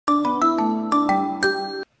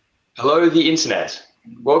Hello, the internet.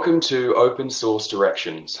 Welcome to Open Source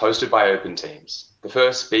Directions, hosted by OpenTeams, the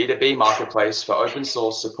first B2B marketplace for open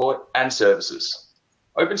source support and services.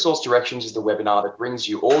 Open Source Directions is the webinar that brings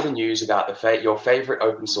you all the news about your favorite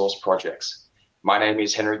open source projects. My name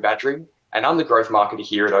is Henry Badgery, and I'm the growth marketer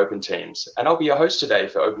here at OpenTeams, and I'll be your host today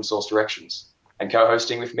for Open Source Directions. And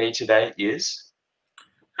co-hosting with me today is...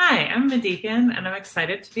 Hi, I'm Madikan, and I'm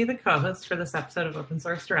excited to be the co-host for this episode of Open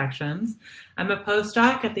Source Directions. I'm a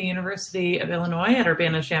postdoc at the University of Illinois at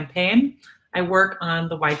Urbana-Champaign. I work on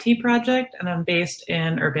the YT project, and I'm based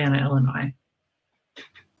in Urbana, Illinois.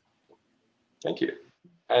 Thank you.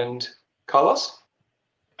 And Carlos?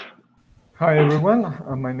 Hi, everyone.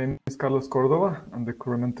 My name is Carlos Cordova. I'm the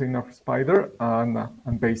current maintainer of Spyder, and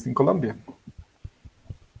I'm based in Colombia.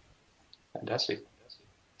 Fantastic.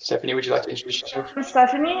 Stephanie, would you like to introduce yourself? I'm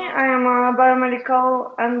Stephanie. I am a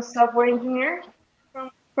biomedical and software engineer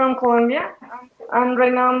from Colombia. And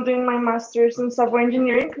right now I'm doing my master's in software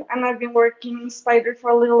engineering, and I've been working in Spyder for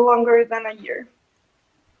a little longer than a year.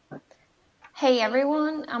 Hey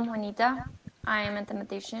everyone, I'm Juanita. I am a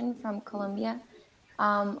mathematician from Colombia.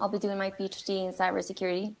 I'll be doing my PhD in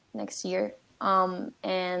cybersecurity next year.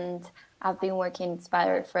 And I've been working in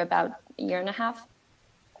Spyder for about a year and a half.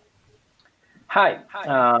 Hi,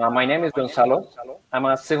 my name is Gonzalo. I'm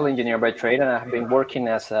a civil engineer by trade, and I've been working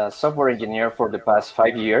as a software engineer for the past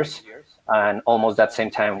 5 years, and almost that same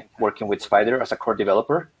time working with Spyder as a core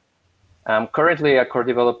developer. I'm currently a core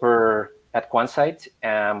developer at Quansite.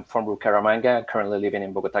 I'm from Bucaramanga, currently living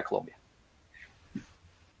in Bogota, Colombia.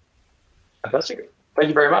 Fantastic. Thank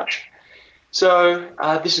you very much. So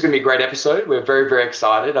this is going to be a great episode. We're very, very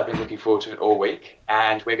excited. I've been looking forward to it all week.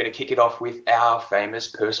 And we're going to kick it off with our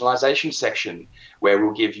famous personalization section, where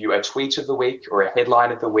we'll give you a tweet of the week or a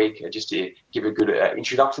headline of the week, just to give a good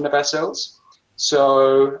introduction of ourselves.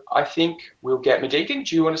 So I think we'll get Madikan.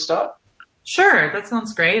 Do you want to start? Sure, that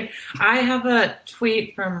sounds great. I have a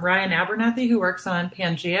tweet from Ryan Abernathy, who works on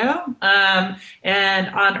Pangeo. And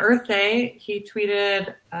on Earth Day, he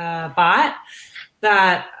tweeted a bot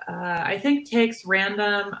that I think takes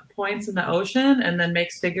random points in the ocean and then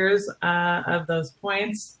makes figures of those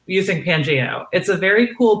points using Pangeo. It's a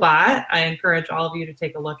very cool bot. I encourage all of you to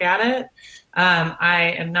take a look at it.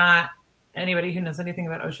 I am not anybody who knows anything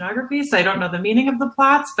about oceanography, so I don't know the meaning of the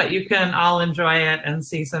plots, but you can all enjoy it and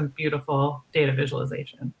see some beautiful data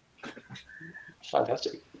visualization.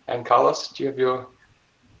 Fantastic. And Carlos, do you have your...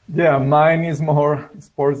 Yeah, mine is more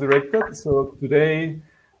sports directed. So today,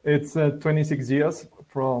 it's 26 years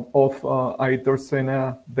of Ayrton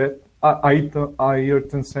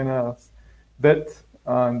Senna's death,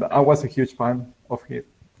 and I was a huge fan of him.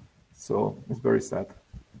 So it's very sad.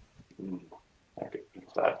 Okay,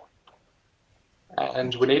 sad.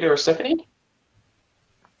 And Juanita or Stephanie?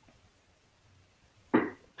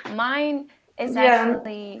 Mine is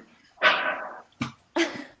actually...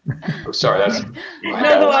 Oh, sorry,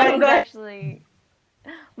 that's...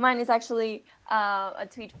 Mine is actually a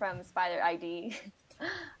tweet from Spyder ID,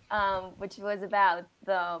 which was about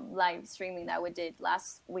the live streaming that we did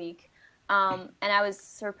last week. And I was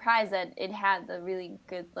surprised that it had the really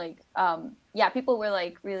good, people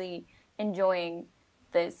were really enjoying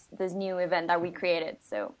this new event that we created.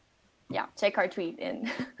 So yeah, check our tweet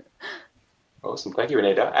in. Awesome, thank you,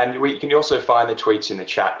 Anita. And you can also find the tweets in the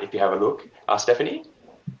chat if you have a look. Stephanie?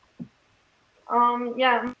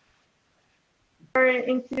 Yeah. We're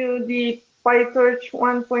into the PyTorch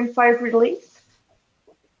 1.5 release.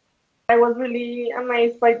 I was really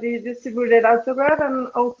amazed by the distributed autograph and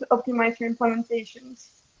optimizer implementations.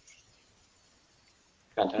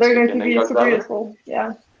 Fantastic. They're going to be super useful.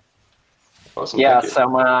 Yeah. Awesome. Yeah, so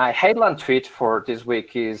my headline tweet for this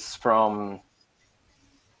week is from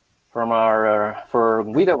our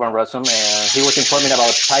Guido van Rossum. He was informing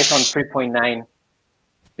about Python 3.9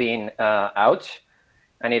 being out,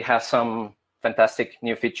 and it has some fantastic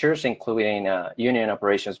new features, including union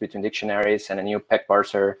operations between dictionaries and a new peg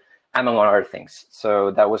parser, among other things.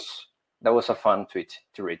 So that was a fun tweet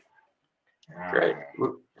to read. Great.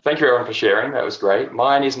 Thank you, everyone, for sharing. That was great.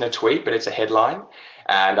 Mine isn't a tweet, but it's a headline.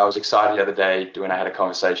 And I was excited the other day when I had a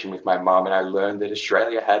conversation with my mum, and I learned that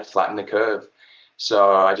Australia had flattened the curve.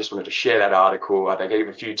 So I just wanted to share that article. They gave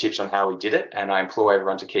a few tips on how we did it, and I implore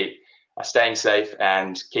everyone to keep staying safe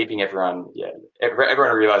and keeping everyone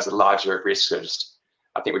realize that lives are at risk. So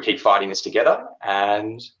I think we keep fighting this together.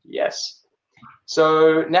 And yes.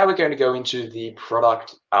 So now we're going to go into the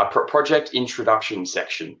project introduction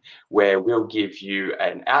section, where we'll give you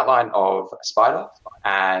an outline of Spyder,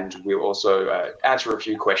 and we'll also answer a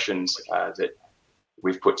few questions that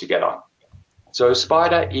we've put together. So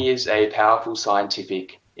Spyder is a powerful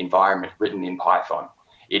scientific environment written in Python.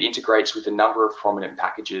 It integrates with a number of prominent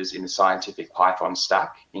packages in the scientific Python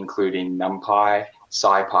stack, including NumPy,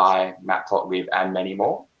 SciPy, Matplotlib, and many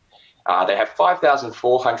more. They have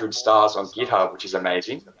 5,400 stars on GitHub, which is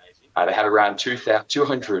amazing. They have around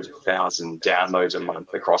 200,000 downloads a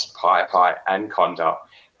month across PyPy and Conda,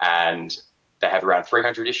 and they have around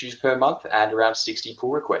 300 issues per month and around 60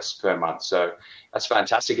 pull requests per month. So that's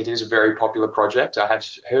fantastic. It is a very popular project. I have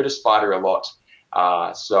heard of Spyder a lot,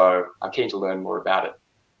 so I'm keen to learn more about it.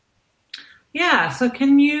 Yeah, so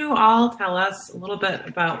can you all tell us a little bit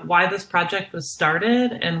about why this project was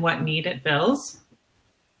started and what need it fills?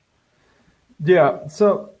 Yeah,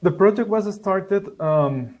 so the project was started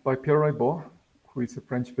by Pierre Ribot, who is a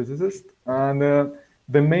French physicist, and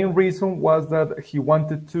the main reason was that he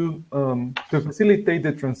wanted to facilitate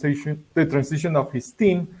the transition of his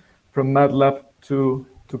team from MATLAB to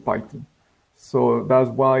Python. So that's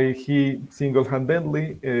why he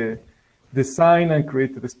single-handedly designed and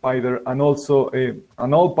created the Spyder, and also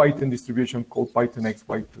an all Python distribution called Python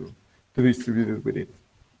XY to distribute it with it.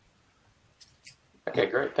 Okay,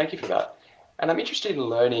 great. Thank you for that. And I'm interested in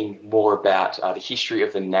learning more about the history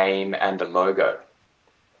of the name and the logo.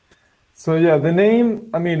 So yeah, the name,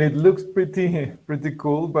 I mean, it looks pretty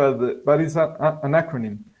cool, but it's an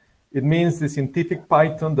acronym. It means the Scientific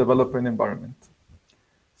Python Development Environment.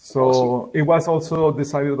 So awesome. It was also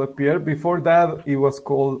decided by Pierre. Before that, it was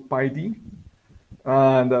called PyD,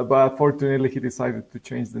 but fortunately, he decided to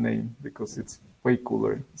change the name because it's way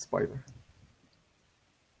cooler, Spyder.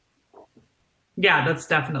 Yeah, that's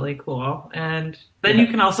definitely cool. And then you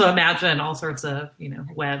can also imagine all sorts of,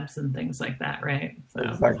 webs and things like that, right? So,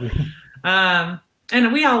 exactly.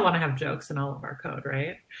 And we all want to have jokes in all of our code,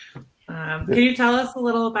 right? Can you tell us a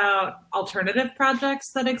little about alternative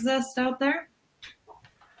projects that exist out there?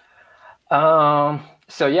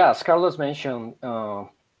 So yeah, as Carlos mentioned,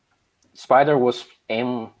 Spyder was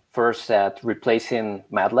aimed first at replacing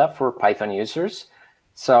MATLAB for Python users.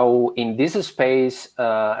 So in this space,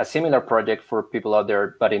 a similar project for people out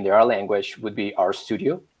there, but in their language, would be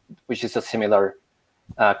RStudio, which is a similar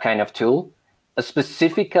kind of tool.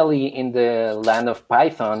 Specifically in the land of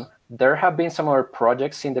Python, there have been some other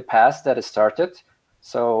projects in the past that started.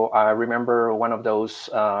 So I remember one of those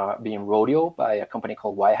being Rodeo by a company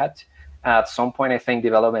called Yhat. At some point, I think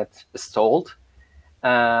development stalled.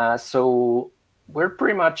 So we're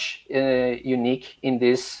pretty much unique in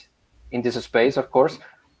this space, of course.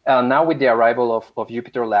 Now with the arrival of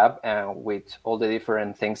Jupyter Lab and with all the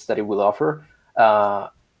different things that it will offer,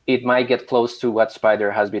 it might get close to what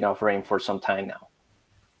Spyder has been offering for some time now.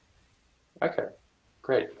 Okay,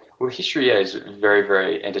 great. Well, the history is very,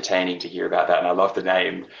 very entertaining to hear about that, and I love the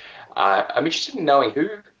name. I'm interested in knowing who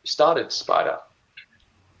started Spyder.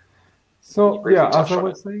 So yeah, as I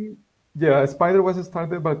was saying, Spyder was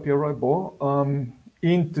started by Pierre Ribot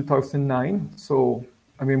in 2009. So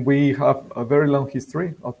I mean, we have a very long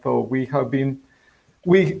history, although we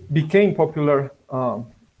became popular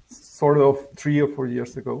sort of 3 or 4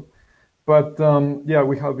 years ago. But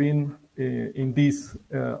we have been in this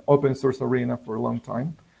open source arena for a long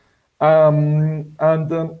time.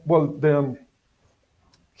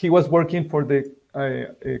 He was working for the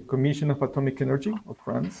Commission of Atomic Energy of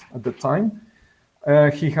France at the time.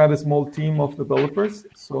 He had a small team of developers.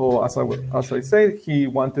 So as I said, he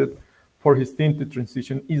wanted for his team to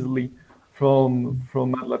transition easily from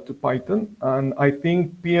MATLAB to Python. And I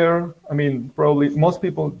think Pierre, I mean, probably most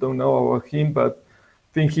people don't know about him, but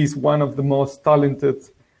I think he's one of the most talented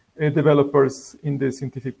developers in the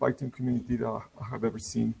scientific Python community that I have ever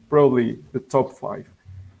seen, probably the top 5.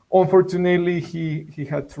 Unfortunately, he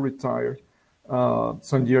had to retire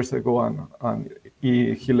some years ago, and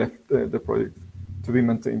he left the project to be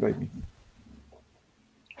maintained by me.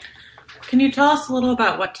 Can you tell us a little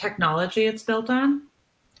about what technology it's built on?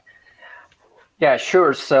 Yeah,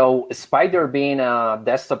 sure. So Spyder being a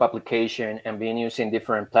desktop application and being used in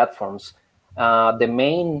different platforms, the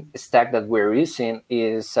main stack that we're using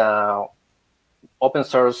is open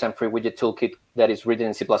source and free widget toolkit that is written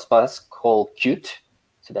in C++ called Qt.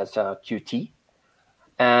 So that's Qt.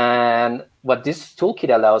 And what this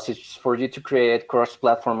toolkit allows is for you to create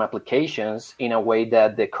cross-platform applications in a way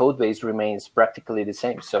that the code base remains practically the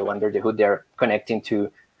same. So under the hood, they're connecting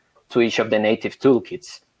to each of the native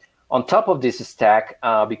toolkits. On top of this stack,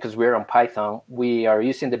 because we're on Python, we are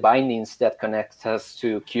using the bindings that connect us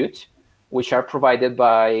to Qt, which are provided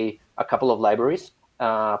by a couple of libraries,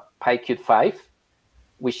 PyQt5,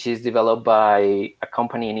 which is developed by a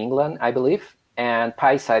company in England, I believe, and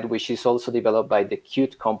PySide, which is also developed by the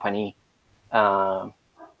Qt company, the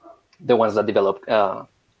ones that develop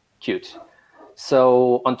Qt.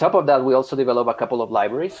 So on top of that, we also develop a couple of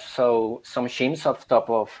libraries. So some shims off top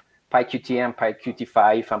of PyQt and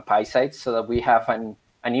PyQt5 and PySites, so that we have an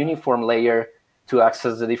uniform layer to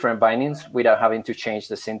access the different bindings without having to change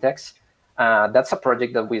the syntax. That's a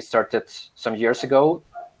project that we started some years ago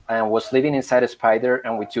and was living inside of Spyder,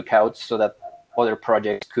 and we took out so that other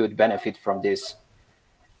projects could benefit from this.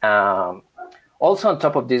 Also on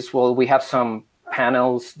top of this, well, we have some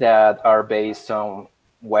panels that are based on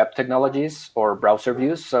web technologies or browser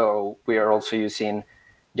views. So we are also using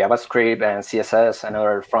JavaScript and CSS and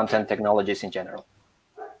other front-end technologies in general.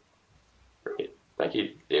 Great. Thank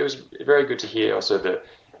you. It was very good to hear also that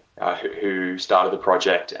who started the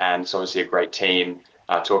project, and it's obviously a great team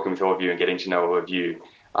talking with all of you and getting to know all of you.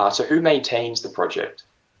 So who maintains the project?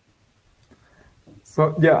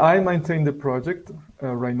 So yeah, I maintain the project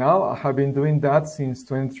right now. I have been doing that since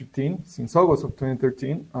 2013, since August of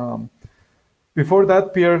 2013. Before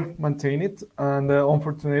that, Pierre maintained it, and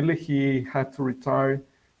unfortunately, he had to retire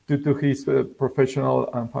due to his professional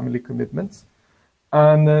and family commitments.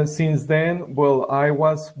 And since then, well, I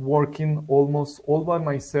was working almost all by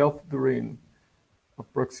myself during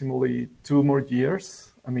approximately 2 more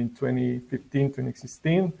years. I mean, 2015,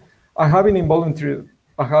 2016. I have been involunteer.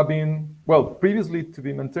 I have been, well, previously to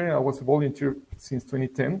be maintaining, I was a volunteer since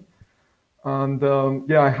 2010. And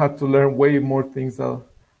yeah, I had to learn way more things that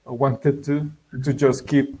I wanted to just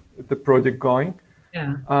keep the project going.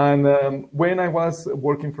 Yeah. And when I was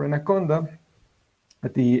working for Anaconda,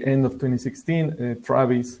 at the end of 2016,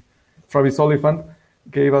 Travis Oliphant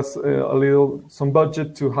gave us some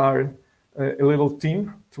budget to hire a little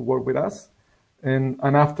team to work with us. And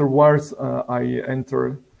afterwards, I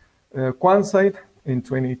entered Quantside in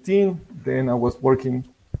 2018. Then I was working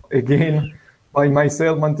again by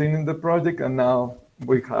myself, maintaining the project. And now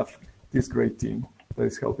we have this great team that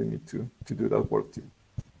is helping me to do that work too.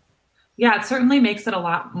 Yeah, it certainly makes it a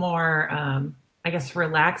lot more, I guess,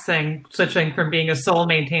 relaxing, switching from being a sole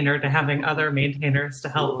maintainer to having other maintainers to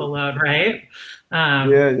help the load, right?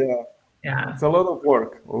 Yeah. It's a lot of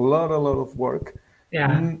work, a lot of work.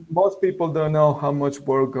 Yeah. Most people don't know how much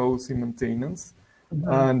work goes in maintenance.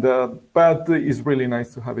 And but it's really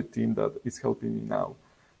nice to have a team that is helping me now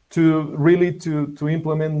to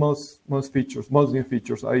implement most features, most new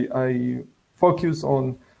features. I focus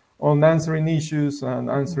on answering issues and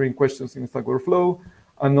answering questions in Stack Overflow,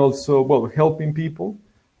 and also, well, helping people.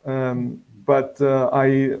 But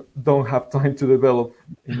I don't have time to develop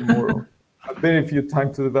anymore. Very few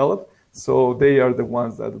time to develop. So they are the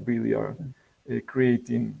ones that really are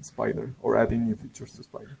creating Spyder or adding new features to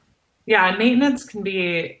Spyder. Yeah, and maintenance can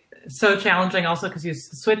be so challenging also because you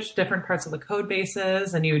switch different parts of the code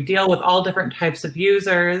bases and you deal with all different types of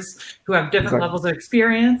users who have different levels of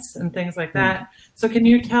experience and things like that. So can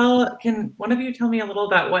one of you tell me a little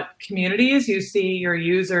about what communities you see your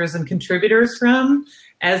users and contributors from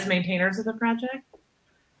as maintainers of the project?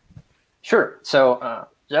 Sure. So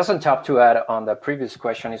just on top to add on the previous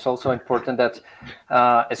question, it's also important that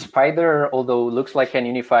Spyder, although looks like an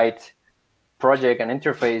unified project and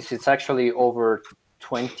interface, it's actually over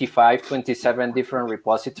 25, 27 different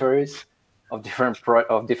repositories of different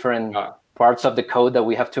parts of the code that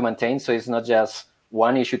we have to maintain. So it's not just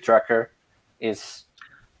one issue tracker, it's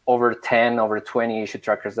over 10, over 20 issue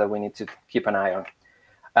trackers that we need to keep an eye on.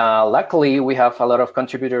 Luckily, we have a lot of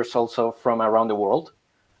contributors also from around the world.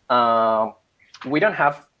 We don't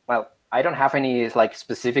have, I don't have any like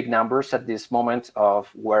specific numbers at this moment of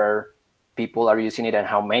where people are using it and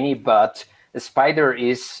how many, but the Spyder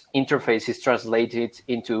interface is translated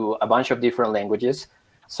into a bunch of different languages.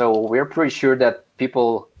 So we're pretty sure that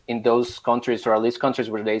people in those countries, or at least countries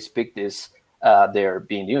where they speak this, they're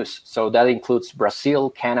being used. So that includes Brazil,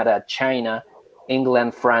 Canada, China,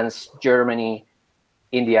 England, France, Germany,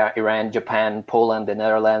 India, Iran, Japan, Poland, the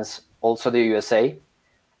Netherlands, also the USA,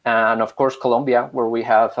 and of course Colombia, where we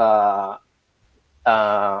have,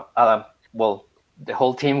 well, the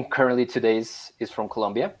whole team currently today is from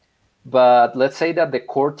Colombia. But let's say that the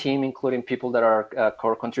core team, including people that are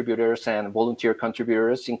core contributors and volunteer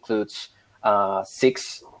contributors, includes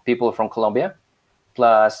 6 people from Colombia,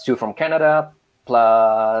 plus 2 from Canada,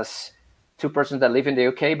 plus 2 persons that live in the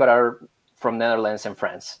UK but are from Netherlands and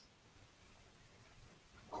France.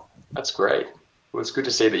 That's great. Well, it's good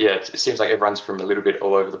to see that, yeah, it seems like everyone's from a little bit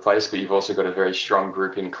all over the place, but you've also got a very strong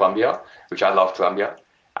group in Colombia, which I love Colombia.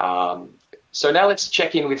 So now let's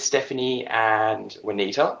check in with Stephanie and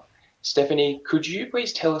Juanita. Stephanie, could you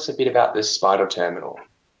please tell us a bit about the Spyder terminal?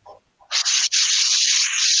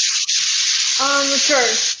 Sure.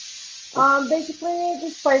 Basically, the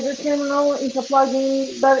Spyder terminal is a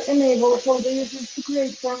plugin that enables all the users to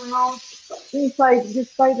create terminals inside the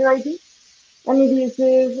Spyder ID. and it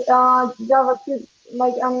uses JavaScript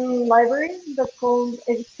like a library that's called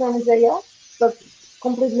Extend.js that's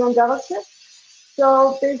completely on JavaScript.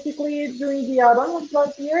 So basically, during the autumn of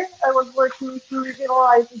last year, I was working to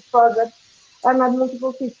revitalize this project and add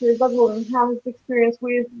multiple features that will enhance the experience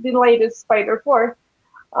with the latest Spyder 4.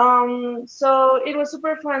 So it was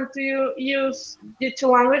super fun to use the two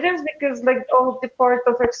languages because like all the part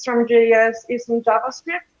of Extreme.js is in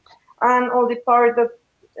JavaScript and all the part that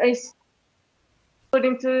is put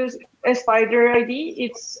into a Spyder ID,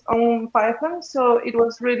 it's on Python. So it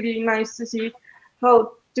was really nice to see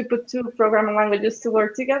how to put two programming languages to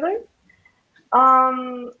work together.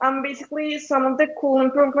 And basically some of the cool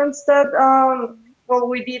improvements that well,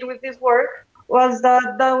 we did with this work was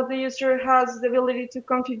that the user has the ability to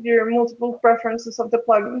configure multiple preferences of the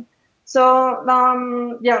plugin. So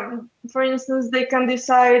yeah, for instance, they can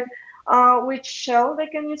decide which shell they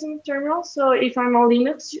can use in the terminal. So if I'm a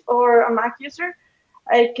Linux or a Mac user,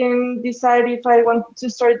 I can decide if I want to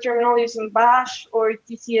start a terminal using Bash or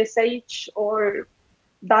TCSH or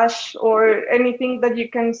Dash or anything that you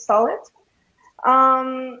can install it.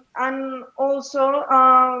 And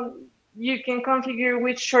also, you can configure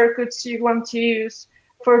which shortcuts you want to use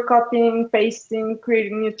for copying, pasting,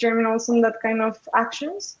 creating new terminals, and that kind of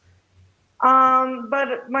actions.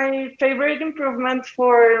 But my favorite improvement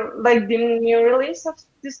for like the new release of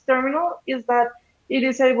this terminal is that it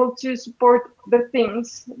is able to support the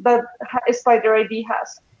themes that Spyder ID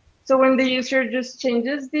has. So when the user just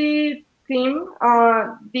changes the theme,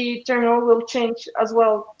 the terminal will change as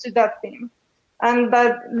well to that theme. And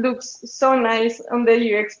that looks so nice on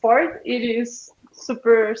the UX part. It is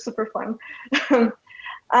super, super fun.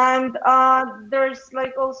 And there's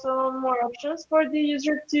like also more options for the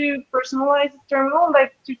user to personalize the terminal,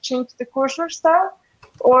 like to change the cursor style,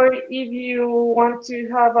 or if you want to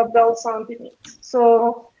have a bell sound in it.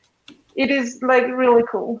 So it is like really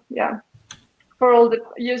cool, yeah, for all the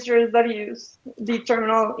users that use the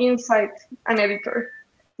terminal inside an editor,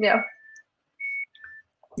 yeah.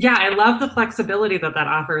 Yeah, I love the flexibility that that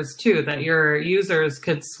offers too, that your users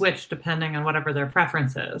could switch depending on whatever their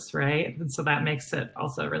preference is, right? And so that makes it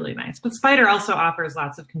also really nice. But Spyder also offers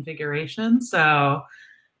lots of configuration. So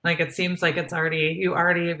like it seems like it's already, you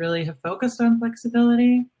already really have focused on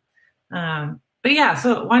flexibility. But yeah,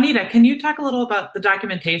 so Juanita, can you talk a little about the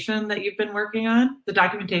documentation that you've been working on, the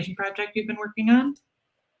documentation project you've been working on?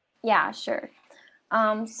 Yeah, sure.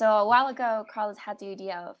 So a while ago, Carlos had the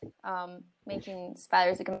idea of making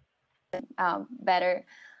Spyder's better,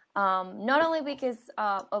 not only because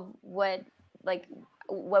of what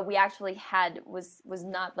we actually had was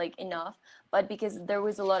not like enough, but because there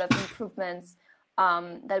was a lot of improvements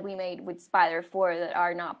that we made with Spyder 4 that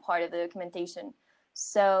are not part of the documentation.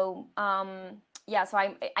 So yeah, so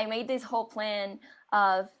I made this whole plan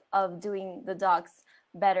of doing the docs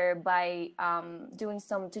better by doing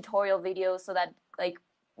some tutorial videos so that like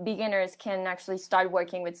beginners can actually start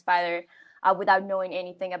working with Spyder without knowing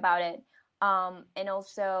anything about it. And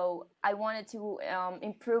also I wanted to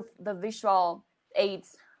improve the visual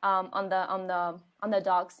aids on the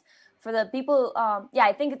docs for the people. Yeah,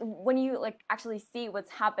 I think when you like actually see what's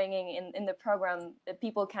happening in the program,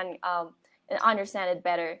 people can understand it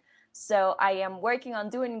better. So I am working on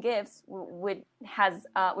doing GIFs, which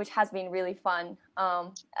has been really fun.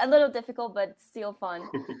 A little difficult, but still fun,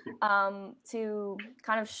 to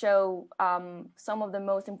kind of show some of the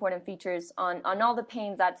most important features on all the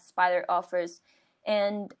panes that Spyder offers.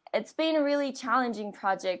 And it's been a really challenging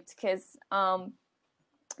project because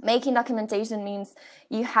making documentation means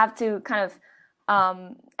you have to kind of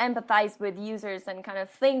empathize with users and kind of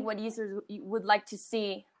think what users would like to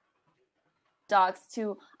see docs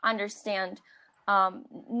to understand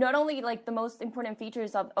not only like the most important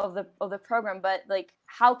features of the program, but like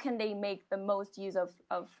how can they make the most use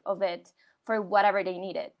of it for whatever they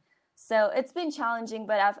need it. So it's been challenging,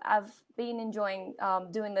 but I've been enjoying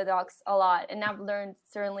doing the docs a lot, and I've learned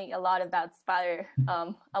certainly a lot about Spyder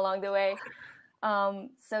along the way.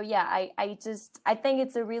 So yeah, I think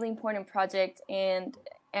it's a really important project, and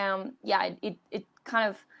yeah, it kind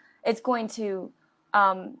of, it's going to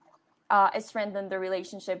strengthen the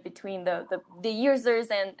relationship between the users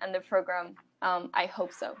and the program. I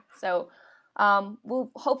hope so. So we'll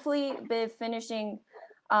hopefully be finishing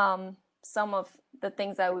some of the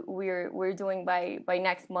things that we're doing by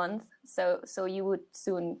next month. So you would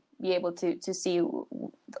soon be able to see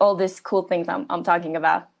all these cool things I'm talking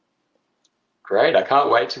about. Great. I can't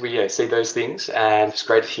wait till we see those things. And it's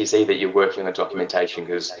great to see that you're working on the documentation,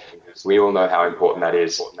 because we all know how important that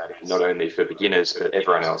is, not only for beginners, but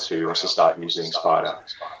everyone else who wants to start using Spyder.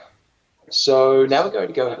 So now we're going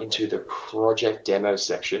to go into the project demo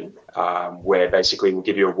section, where basically we'll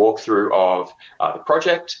give you a walkthrough of the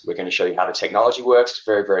project. We're going to show you how the technology works.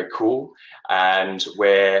 Very, very cool. And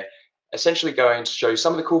we're essentially going to show you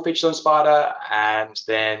some of the cool features on Spyder. And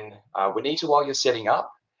then Juanita, while you're setting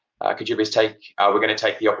up, could you please we're going to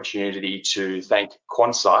take the opportunity to thank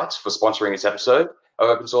QuantSight for sponsoring this episode of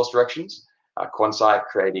Open Source Directions. QuantSight,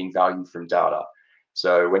 creating value from data.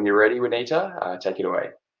 So when you're ready, Juanita, take it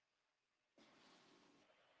away.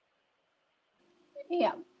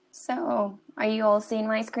 Yeah. So are you all seeing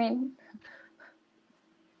my screen?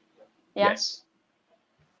 Yeah? Yes.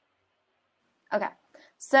 Okay.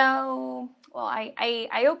 So, well,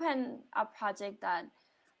 I opened a project that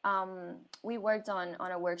we worked on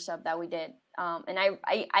a workshop that we did. And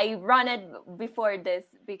I run it before this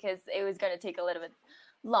because it was going to take a little bit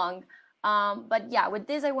long. But yeah, with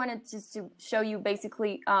this, I wanted just to show you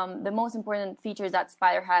basically the most important features that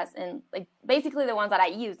Spyder has, and like basically the ones that I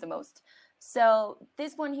use the most. So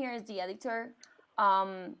this one here is the editor,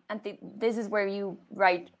 and this is where you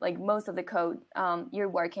write like most of the code you're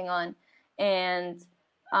working on. And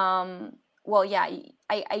well, yeah,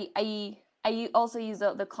 I also use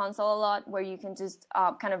the console a lot, where you can just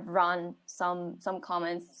kind of run some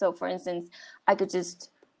comments. So for instance, I could just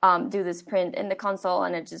do this print in the console,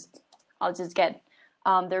 and I'll just get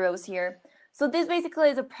the rows here. So this basically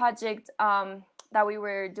is a project that we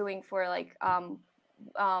were doing for like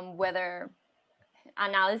weather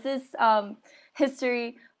analysis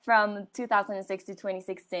history from 2006 to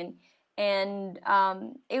 2016, and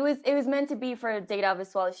it was meant to be for data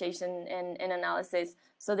visualization and analysis.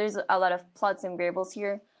 So there's a lot of plots and variables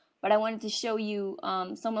here, but I wanted to show you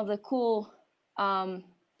some of the cool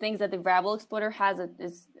things that the variable explorer has.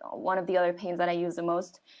 Is one of the other panes that I use the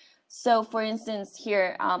most. So for instance,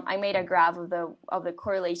 here I made a graph of the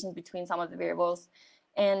correlations between some of the variables.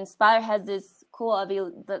 And Spyder has this cool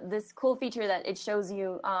feature that it shows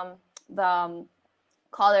you the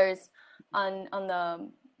colors on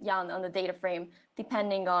the data frame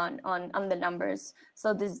depending on the numbers.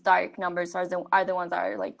 So these dark numbers are the ones that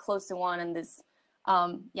are like close to 1, and this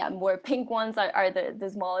more pink ones are the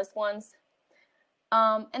smallest ones.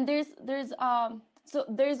 And there's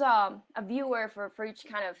a viewer for each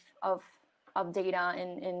kind of data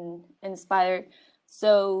in Spyder.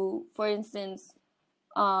 So for instance,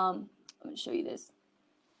 I'm going to show you this.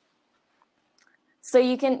 So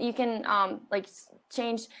you can like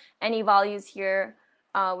change any values here,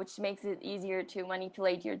 which makes it easier to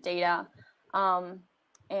manipulate your data.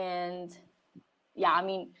 And yeah, I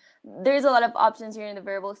mean, there's a lot of options here in the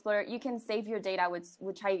variable explorer. You can save your data,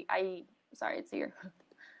 which I sorry, it's here,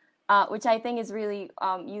 which I think is really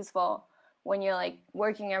useful when you're like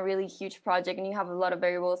working a really huge project and you have a lot of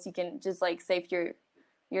variables. You can just like save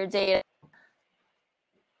your data.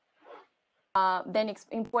 Then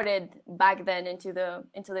imported back then into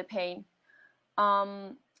the pane.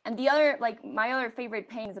 And the other, like my other favorite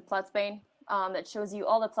pane is the plots pane that shows you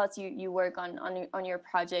all the plots you work on your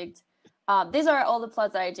project. These are all the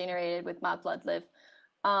plots that I generated with Matplotlib.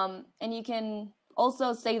 And you can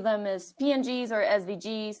also save them as PNGs or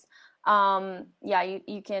SVGs.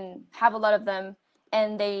 You can have a lot of them,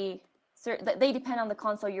 and they depend on the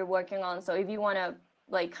console you're working on. So if you want to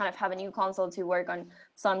like kind of have a new console to work on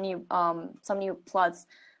some new plots,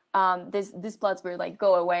 this plots will like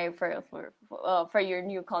go away for your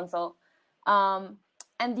new console. And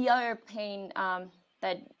the other pane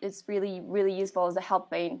that is really, really useful is the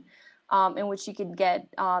help pane, in which you could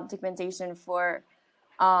get documentation for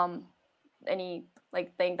any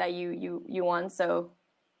like thing that you want. So,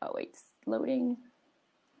 oh wait, it's loading.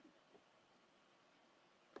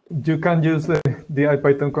 You can use the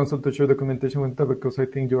IPython console to show documentation, because I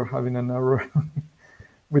think you're having an error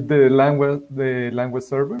with the language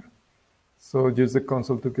server. So use the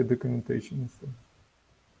console to get documentation instead.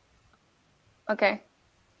 Okay.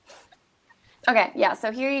 Yeah.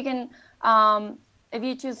 So here you can, if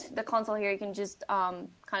you choose the console here, you can just kind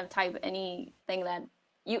of type anything that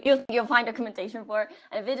you'll find documentation for,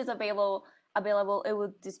 and if it is available, it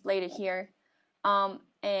will display it here,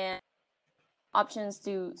 and options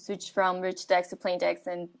to switch from rich text to plain text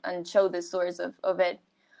and show the source of it.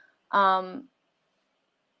 And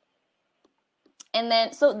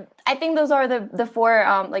then, so I think those are the four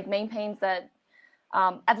like main panes that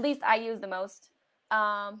at least I use the most.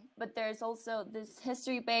 But there's also this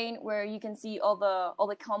history pane where you can see all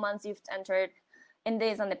the commands you've entered in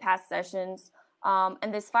this and the past sessions.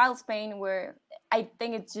 And this files pane where I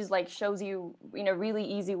think it just like shows you in a really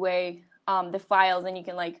easy way the files, and you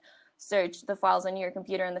can like search the files on your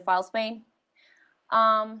computer in the files pane.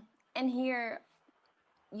 And here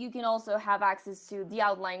you can also have access to the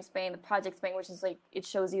outline pane, the project pane, which is like, it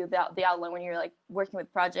shows you the outline when you're like working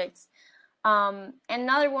with projects. And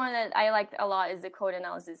another one that I liked a lot is the code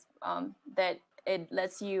analysis, that it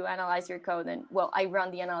lets you analyze your code. And well, I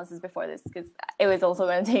run the analysis before this because it was also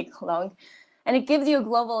going to take long, and it gives you a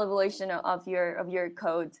global evaluation of your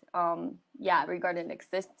code. Yeah, regarding like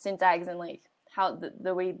syntax and like how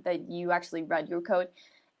the way that you actually read your code,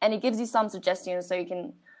 and it gives you some suggestions so you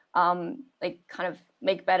can like kind of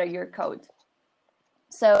make better your code.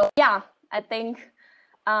 So yeah, I think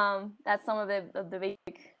that's some of the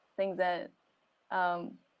basic things that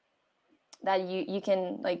that you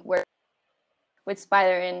can like work with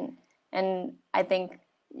Spyder, and I think,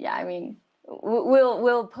 yeah, I mean,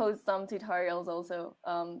 we'll post some tutorials also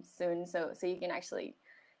soon, so you can actually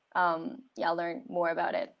yeah, learn more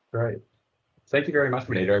about it. Great. Thank you very much,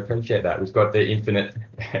 Benito. I appreciate that. We've got the infinite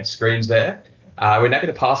screens there. We're now going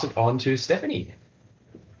to pass it on to Stephanie.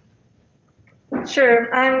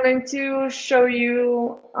 Sure, I'm going to show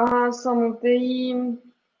you some of the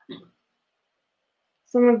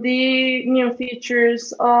new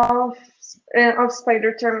features of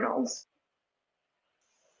Spyder terminals.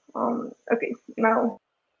 Okay, now.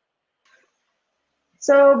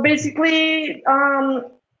 So basically,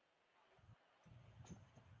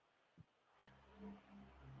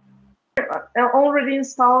 already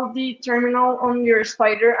installed the terminal on your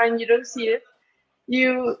Spyder and you don't see it,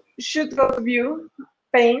 you should go to View,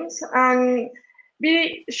 Panes, and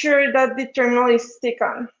be sure that the terminal is stick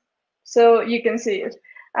on, so you can see it.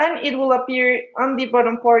 And it will appear on the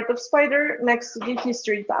bottom part of Spyder next to the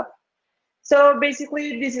History tab. So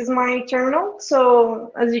basically, this is my terminal.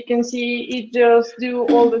 So as you can see, it just do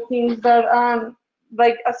all the things that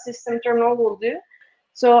like a system terminal will do.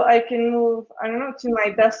 So I can move, I don't know, to my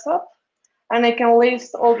desktop, and I can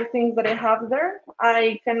list all the things that I have there.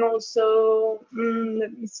 I can also,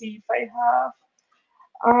 let me see if I have,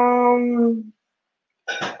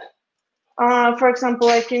 for example,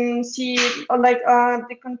 I can see like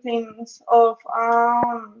the contents of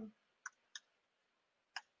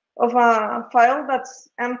a file that's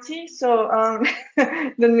empty. So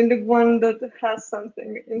then the one that has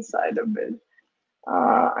something inside of it.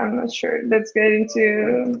 I'm not sure. Let's get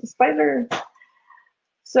into the Spyder.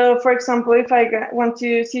 So for example, if I want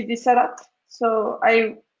to see the setup, so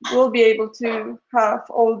I will be able to have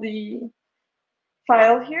all the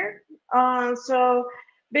file here. So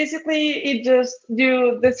basically, it just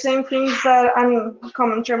do the same things that a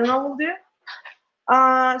common terminal will do.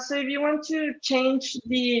 So if you want to change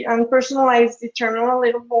and personalize the terminal a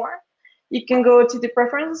little more, you can go to the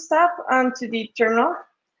Preferences tab and to the terminal.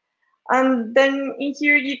 And then in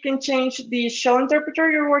here, you can change the shell interpreter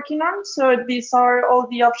you're working on. So these are all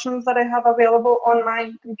the options that I have available on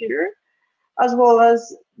my computer, as well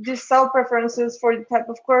as the cell preferences for the type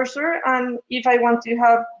of cursor, and if I want to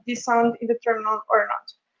have the sound in the terminal or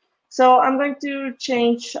not. So I'm going to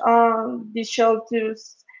change the shell to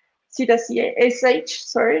CSH,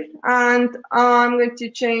 sorry, and I'm going to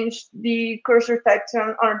change the cursor type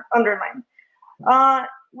to underline.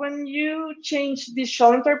 When you change the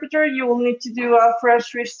shell interpreter, you will need to do a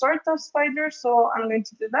fresh restart of Spyder, so I'm going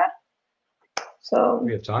to do that. So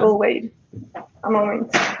we'll wait a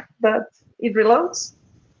moment that it reloads,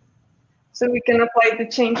 so we can apply the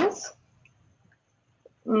changes.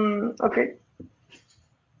 Okay.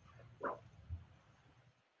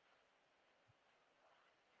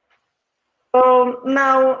 So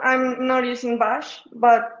now I'm not using bash,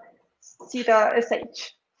 but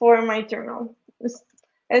CSH for my terminal.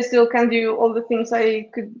 I still can do all the things I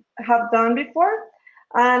could have done before.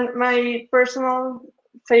 And my personal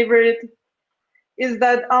favorite is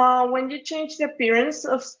that when you change the appearance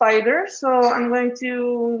of Spyder, so I'm going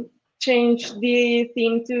to change the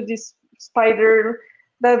theme to this Spyder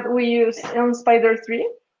that we use on Spyder 3.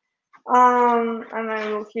 And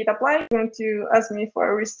I will hit apply. It's going to ask me for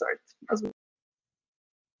a restart as well.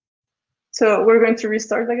 So we're going to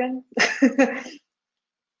restart again.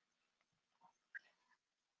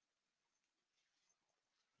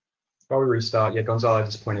 While we restart, yeah, Gonzalo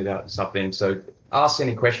just pointed out something. So ask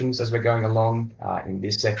any questions as we're going along in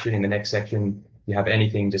this section. In the next section, if you have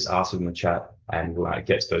anything, just ask them in the chat, and we'll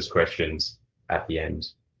get to those questions at the end.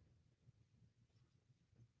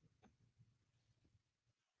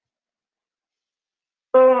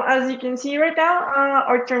 So as you can see right now,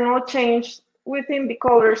 our terminal changed within the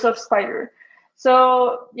colors of Spyder.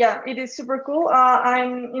 So yeah, it is super cool.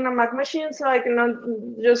 I'm in a Mac machine, so I cannot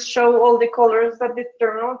just show all the colors that the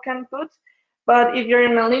terminal can put. But if you're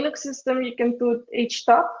in a Linux system, you can put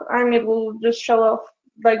htop, and it will just show off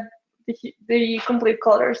like the complete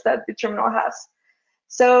colors that the terminal has.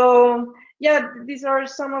 So yeah, these are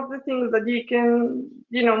some of the things that you can,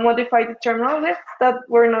 modify the terminal with that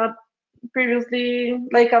were not previously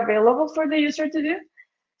like available for the user to do.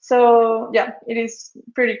 So yeah, it is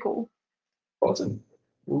pretty cool. Awesome.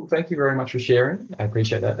 Well, thank you very much for sharing. I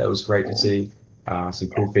appreciate that. That was great to see some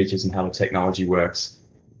cool features and how the technology works.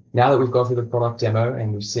 Now that we've gone through the product demo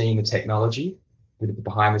and we've seen the technology with the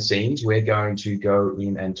behind the scenes, we're going to go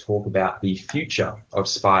in and talk about the future of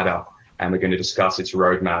Spyder, and we're going to discuss its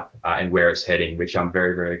roadmap and where it's heading, which I'm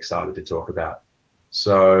very, very excited to talk about.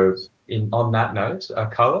 So on that note,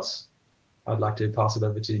 Carlos, I'd like to pass it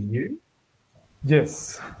over to you.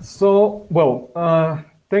 Yes. So, well,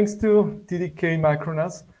 thanks to TDK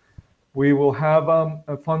Macronas, we will have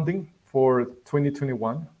a funding for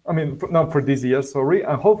 2021. I mean, not for this year, sorry,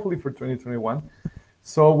 and hopefully for 2021.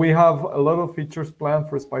 So we have a lot of features planned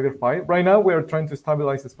for Spyder 5. Right now, we are trying to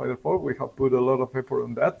stabilize the Spyder 4. We have put a lot of effort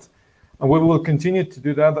on that. And we will continue to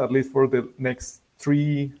do that at least for the next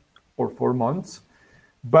 3 or 4 months.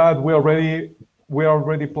 But we are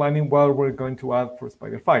already planning what we're going to add for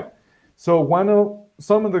Spyder 5. So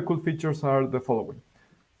some of the cool features are the following.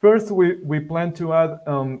 First, we plan to add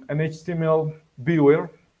an HTML viewer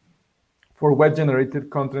for web-generated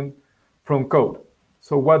content from code.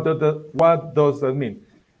 So what does that mean?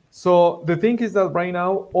 So the thing is that right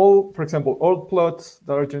now, for example, all plots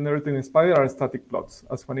that are generated in Spyder are static plots.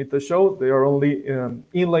 As Juanita showed, they are only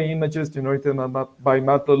inlay images generated by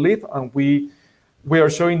Matplotlib, and we are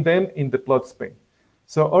showing them in the plots pane.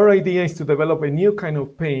 So our idea is to develop a new kind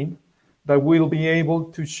of pane that will be able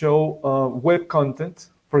to show web content,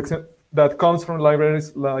 for example, that comes from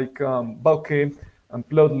libraries like Bokeh and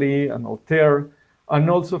Plotly and Altair, and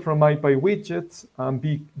also from MyPyWidgets and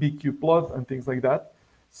BQplot and things like that.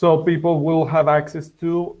 So people will have access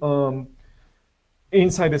to,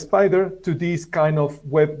 inside the Spyder, to this kind of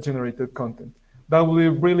web-generated content. That will be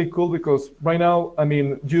really cool because right now, I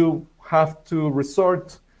mean, you have to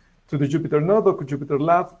resort to the Jupyter Notebook or Jupyter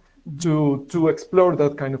Lab to explore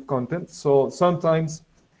that kind of content. So sometimes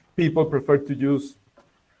people prefer to use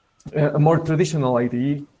a more traditional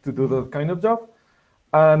IDE to do that kind of job.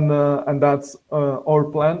 And that's our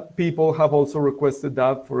plan. People have also requested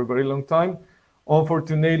that for a very long time.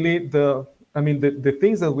 Unfortunately, the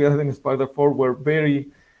things that we had in Spyder 4 were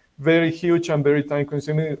very, very huge and very time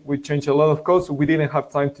consuming. We changed a lot of code, so we didn't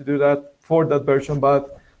have time to do that for that version,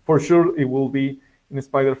 but for sure it will be in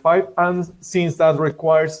Spyder 5. And since that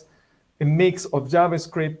requires a mix of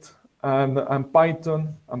JavaScript and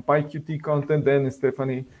Python and PyQt content, then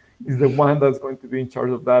Stephanie is the one that's going to be in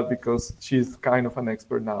charge of that because she's kind of an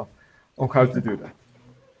expert now on how to do that.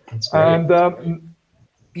 That's great. And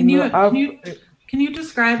can you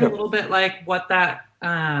describe a little bit like what that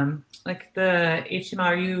like the HTML,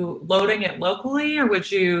 are you loading it locally, or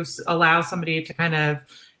would you allow somebody to kind of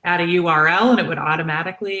add a URL and it would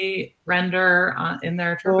automatically render in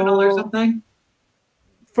their terminal or something?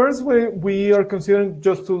 First, we are considering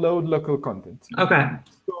just to load local content. Okay.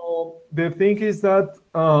 So the thing is that,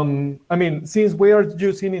 since we are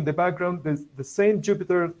using in the background the same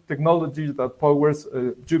Jupyter technology that powers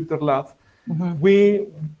Jupyter Lab, we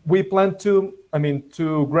plan to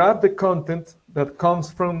grab the content that comes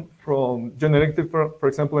from generated, for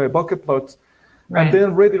example, a Bokeh plot, and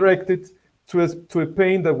then redirect it to a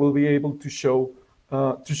pane that will be able to show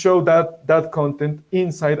that content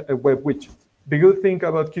inside a web widget. The good thing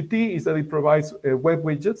about Qt is that it provides web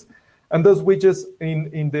widgets, and those widgets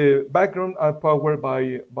in the background are powered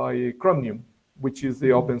by Chromium, which is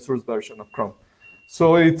the open source version of Chrome.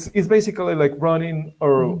 So it's basically like running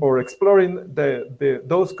or exploring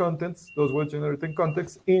those contents, those web generated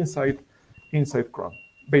contents inside Chrome,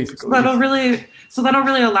 basically. So that'll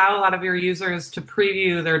really allow a lot of your users to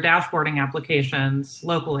preview their dashboarding applications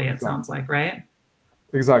locally, it sounds like, right?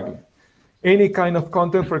 Exactly. Any kind of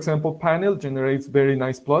content, for example, panel generates very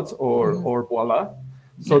nice plots or voila.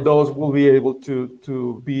 So those will be able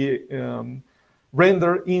to be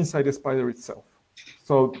rendered inside the Spyder itself.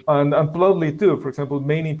 So and Plotly too. For example,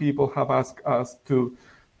 many people have asked us to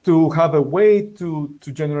have a way to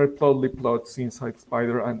generate Plotly plots inside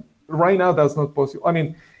Spyder, and right now that's not possible. I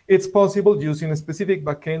mean, it's possible using a specific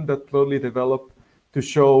backend that Plotly developed to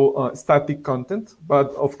show static content.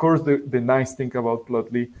 But of course, the nice thing about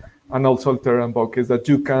Plotly and also Altair and Bokeh is that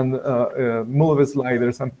you can move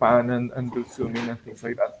sliders and pan and do zooming and things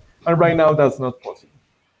like that. And right now that's not possible,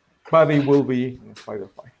 but it will be in Spyder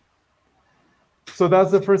 5. So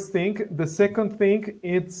that's the first thing. The second thing,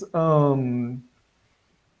 it's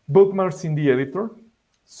bookmarks in the editor.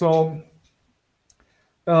 So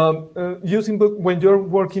when you're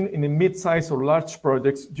working in a mid-size or large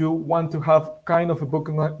projects, you want to have kind of a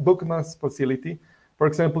bookmarks facility For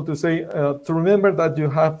example, to say, to remember that you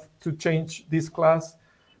have to change this class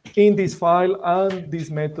in this file and this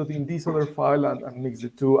method in this other file, and mix the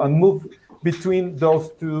two and move between those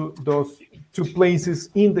two places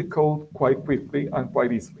in the code quite quickly and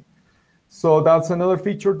quite easily. So that's another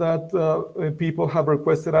feature that people have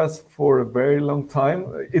requested us for a very long time.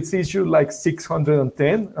 It's issue like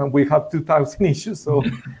 610, and we have 2,000 issues. So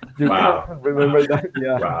you can remember that.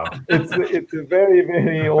 Yeah, wow. It's a very,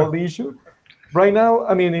 very old issue. Right now,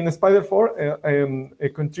 I mean, in Spyder 4,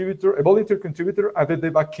 a volunteer contributor added the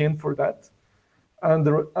backend for that. And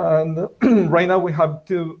right now we have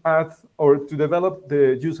to add or to develop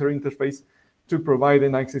the user interface to provide a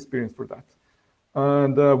nice experience for that.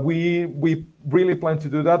 And we really plan to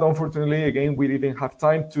do that. Unfortunately, again, we didn't have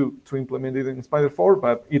time to implement it in Spyder 4,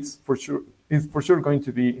 but it's for sure going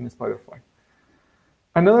to be in Spyder 5.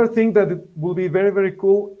 Another thing that will be very, very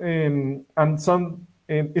cool,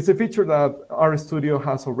 it's a feature that our studio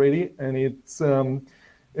has already, and it's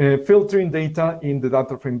filtering data in the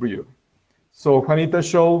data frame viewer. So Juanita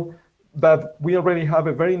showed that we already have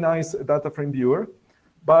a very nice data frame viewer,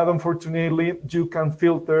 but unfortunately, you can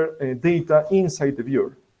filter data inside the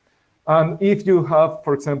viewer. And if you have,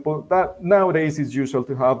 for example, that nowadays it's usual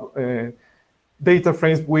to have data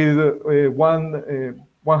frames with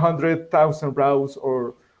 100,000 rows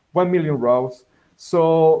or 1 million rows.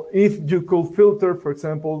 So if you could filter, for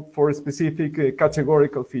example, for specific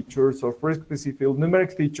categorical features or for specific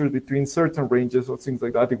numeric features between certain ranges or things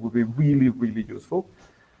like that, it would be really, really useful.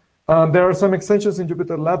 There are some extensions in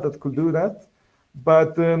Jupyter Lab that could do that.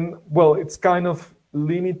 But, well, it's kind of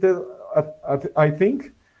limited, I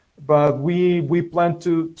think. But we plan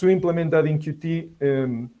to implement that in Qt,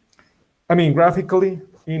 I mean, graphically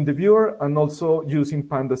in the viewer, and also using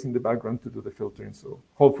pandas in the background to do the filtering. So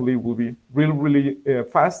hopefully it will be really, really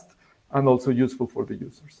fast and also useful for the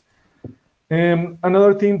users.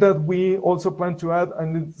 Another thing that we also plan to add,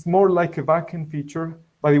 and it's more like a backend feature,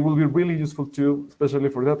 but it will be really useful too, especially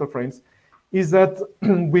for data frames, is that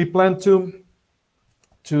we plan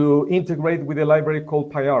to integrate with a library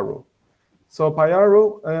called PyArrow. So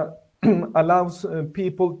PyArrow allows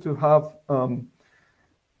people to have,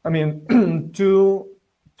 I mean, to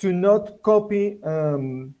not copy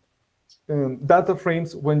data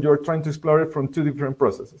frames when you're trying to explore it from two different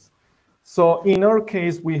processes. So in our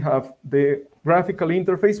case, we have the graphical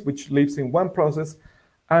interface, which lives in one process,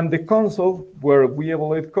 and the console, where we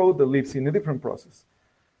evaluate code, that lives in a different process.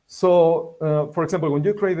 So, for example, when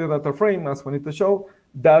you create a data frame, as Juanita showed,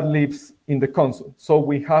 that lives in the console. So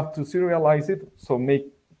we have to serialize it, so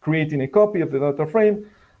creating a copy of the data frame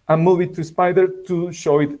and move it to Spyder to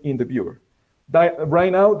show it in the viewer.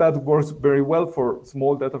 Right now, that works very well for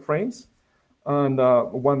small data frames and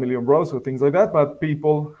 1 million rows or things like that, but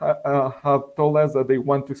people have told us that they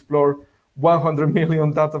want to explore 100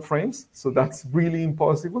 million data frames, so that's really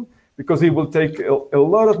impossible because it will take a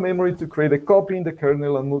lot of memory to create a copy in the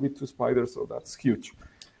kernel and move it to Spyder, so that's huge.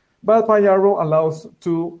 But PyArrow allows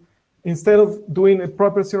to, instead of doing a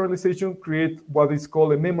proper serialization, create what is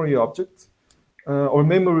called a memory object, or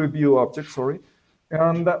memory view object, sorry.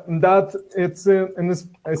 And that it's a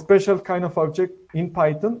special kind of object in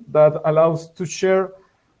Python that allows to share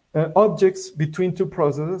objects between two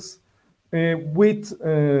processes but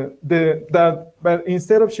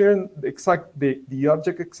instead of sharing the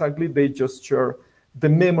object exactly, they just share the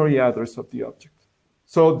memory address of the object.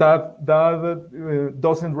 So that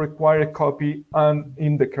doesn't require a copy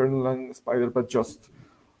in the kernel and Spyder, but just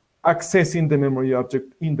accessing the memory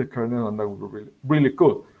object in the kernel, and that will be really, really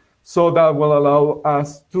cool. So that will allow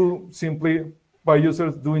us to simply, by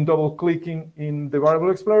users doing double clicking in the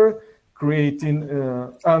variable explorer, creating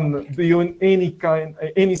and viewing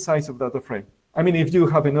any size of data frame. I mean, if you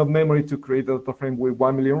have enough memory to create a data frame with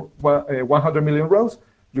 100 million rows,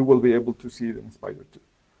 you will be able to see it in Spyder too.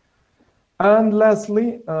 And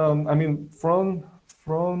lastly, I mean, from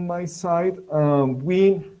my side,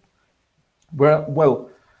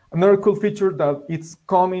 another cool feature that it's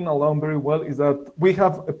coming along very well is that we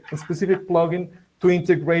have a specific plugin to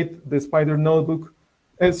integrate the Spyder notebook,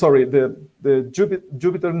 the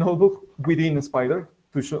Jupyter notebook within Spyder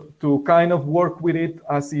to kind of work with it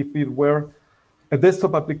as if it were a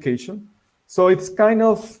desktop application. So it's kind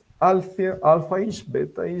of alpha-ish,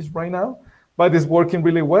 beta-ish right now, but it's working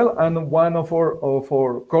really well. And one of our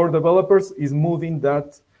core developers is moving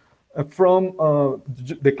that from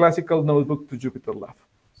the classical notebook to Jupyter Lab.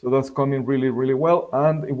 So that's coming really, really well,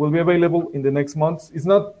 and it will be available in the next months. It's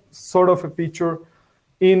not sort of a feature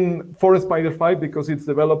for Spyder 5 because it's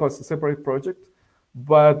developed as a separate project,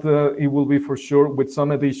 but it will be for sure with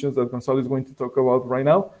some additions that Gonzalo is going to talk about right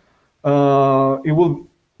now. It will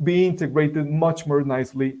be integrated much more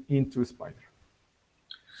nicely into Spyder.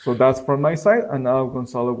 So that's from my side, and now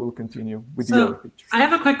Gonzalo will continue with the other features. I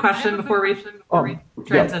have a quick question before we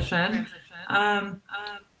transition. Yeah.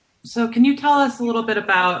 So can you tell us a little bit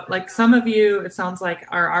about, like, some of you, it sounds like,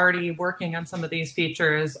 are already working on some of these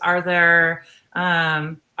features. Are there,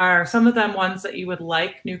 are some of them ones that you would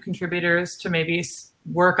like new contributors to maybe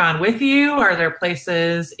work on with you? Are there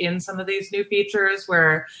places in some of these new features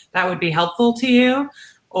where that would be helpful to you?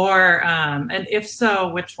 Or, and if so,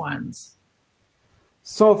 which ones?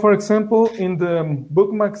 So, for example, in the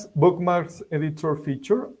bookmarks editor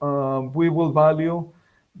feature, we will value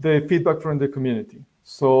the feedback from the community.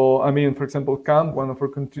 So, I mean, for example, Cam, one of our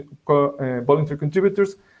volunteer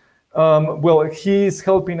contributors, well, he's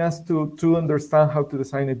helping us to understand how to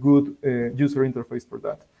design a good user interface for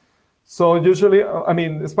that. So usually, I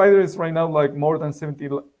mean, Spyder is right now like more than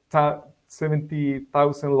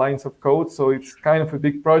 70,000 lines of code. So it's kind of a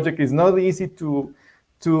big project. It's not easy to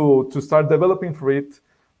start developing for it,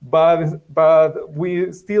 but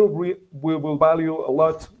we still we will value a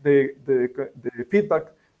lot the feedback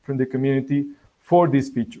from the community for these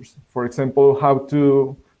features. For example, how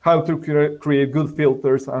to create good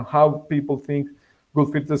filters and how people think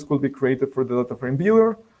good filters could be created for the data frame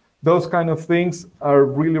viewer. Those kind of things are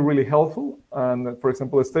really, really helpful. And for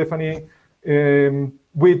example, Stephanie,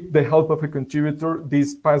 with the help of a contributor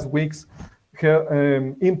these past weeks,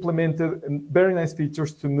 implemented very nice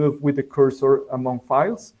features to move with the cursor among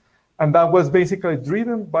files. And that was basically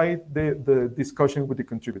driven by the discussion with the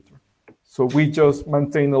contributor. So we just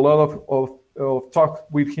maintain a lot of talk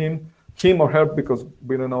with him or her, because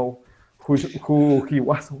we don't know who he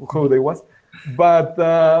was, who they was. But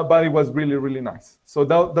it was really, really nice. So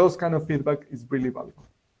those kind of feedback is really valuable.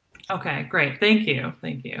 Okay, great. Thank you.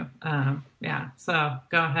 Thank you. Yeah, so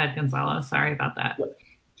go ahead, Gonzalo. Sorry about that. Yep.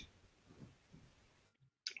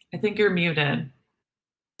 I think you're muted.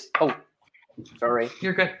 Oh, sorry.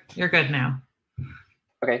 You're good. You're good now.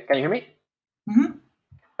 Okay, can you hear me? Mm-hmm.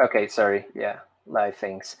 Okay, sorry. Yeah, live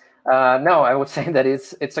things. No, I would say that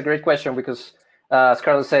it's a great question because, as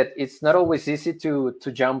Carlos said, it's not always easy to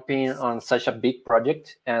jump in on such a big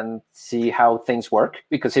project and see how things work,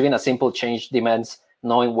 because even a simple change demands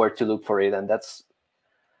knowing where to look for it, and that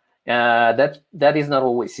is not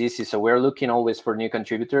always easy. So we're looking always for new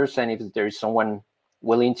contributors, and if there is someone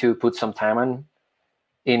willing to put some time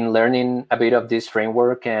in learning a bit of this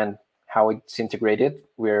framework and how it's integrated,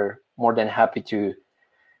 we're more than happy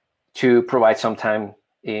to provide some time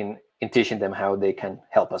in teaching them how they can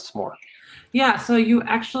help us more. Yeah, so you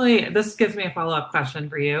actually, this gives me a follow-up question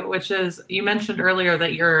for you, which is, you mentioned earlier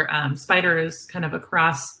that your Spyder is kind of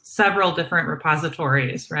across several different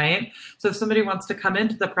repositories, right? So if somebody wants to come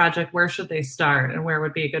into the project, where should they start, and where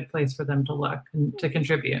would be a good place for them to look and to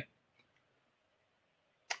contribute?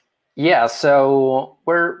 Yeah, so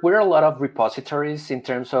we're a lot of repositories in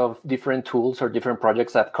terms of different tools or different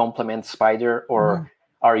projects that complement Spyder or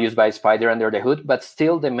are used by Spyder under the hood, but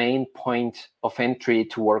still the main point of entry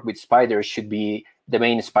to work with Spyder should be the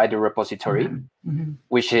main Spyder repository,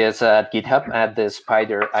 which is at GitHub at the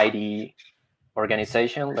Spyder IDE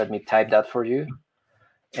organization. Let me type that for you.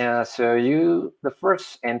 So the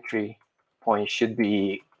first entry point should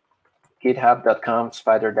be github.com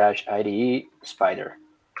Spyder-IDE Spyder.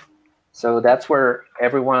 So that's where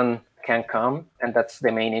everyone can come, and that's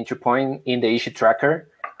the main entry point in the issue tracker.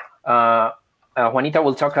 Juanita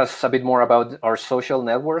will talk us a bit more about our social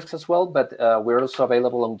networks as well, but we're also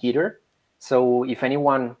available on Gitter. So if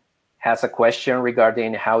anyone has a question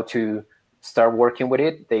regarding how to start working with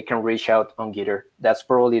it, they can reach out on Gitter. That's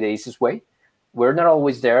probably the easiest way. We're not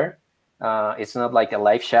always there. It's not like a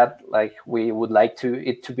live chat like we would like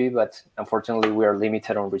it to be, but unfortunately we are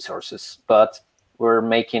limited on resources. But we're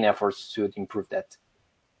making efforts to improve that.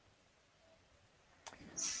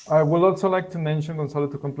 I would also like to mention, Gonzalo,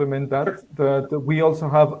 to complement that we also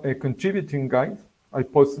have a contributing guide. I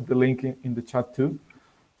posted the link in the chat too.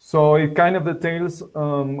 So it kind of details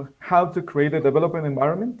how to create a development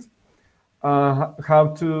environment,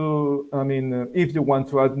 how to, if you want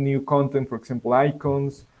to add new content, for example,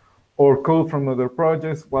 icons or code from other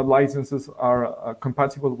projects, what licenses are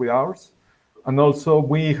compatible with ours. And also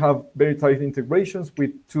we have very tight integrations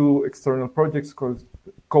with two external projects called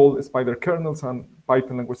Spyder kernels and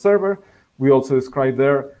Python language server. We also describe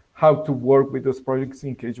there how to work with those projects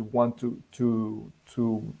in case you want to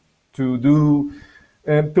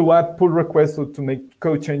add pull requests or to make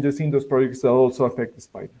code changes in those projects that also affect the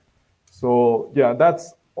Spyder. So yeah,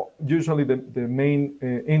 that's usually the main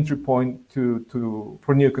entry point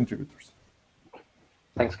for new contributors.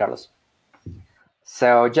 Thanks, Carlos.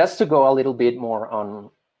 So just to go a little bit more on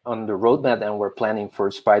on the roadmap and we're planning for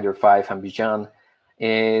Spyder 5 and beyond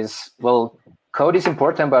is, well, code is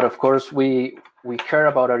important, but of course we care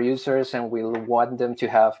about our users and we want them to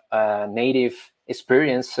have a native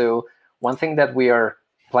experience. So one thing that we are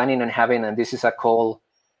planning on having, and this is a call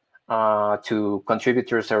to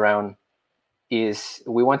contributors around, is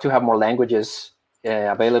we want to have more languages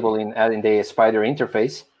available in the Spyder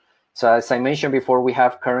interface. So as I mentioned before, we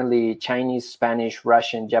have currently Chinese, Spanish,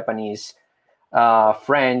 Russian, Japanese,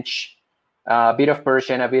 French, a bit of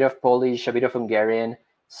Persian, a bit of Polish, a bit of Hungarian.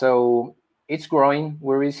 So it's growing.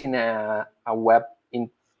 We're using a web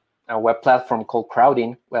platform called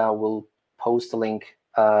Crowding. We'll post a link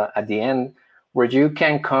at the end, where you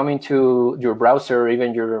can come into your browser or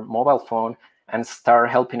even your mobile phone and start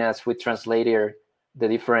helping us with translating the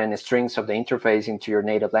different strings of the interface into your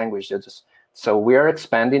native language. So we are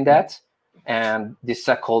expanding that, and this is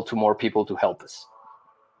a call to more people to help us.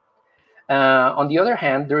 On the other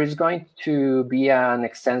hand, there is going to be an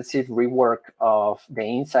extensive rework of the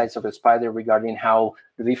insides of the Spyder regarding how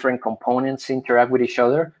the different components interact with each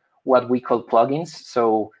other, what we call plugins.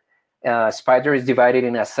 So Spyder is divided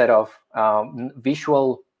in a set of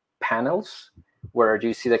visual panels where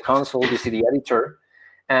you see the console, you see the editor,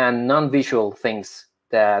 and non-visual things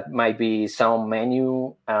that might be some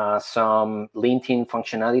menu, some linting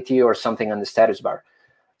functionality, or something on the status bar.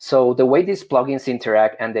 So the way these plugins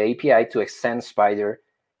interact and the API to extend Spyder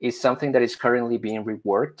is something that is currently being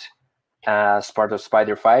reworked as part of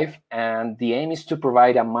Spyder 5. And the aim is to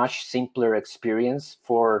provide a much simpler experience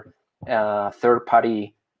for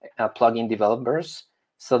third-party plugin developers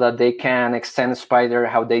so that they can extend Spyder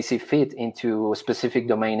how they see fit into specific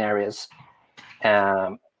domain areas.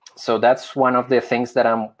 So that's one of the things that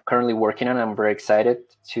I'm currently working on. I'm very excited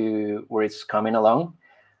to where it's coming along.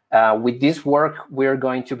 With this work, we're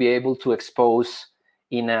going to be able to expose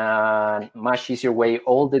in a much easier way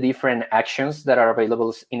all the different actions that are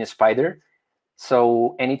available in Spyder.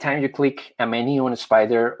 So anytime you click a menu on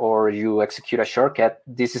Spyder or you execute a shortcut,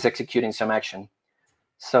 this is executing some action.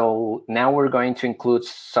 So now we're going to include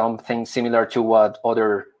something similar to what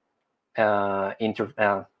other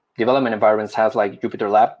development environments have, like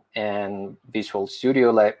Jupyter Lab and Visual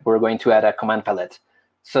Studio. Like, we're going to add a command palette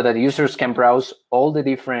so that users can browse all the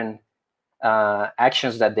different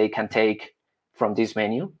actions that they can take from this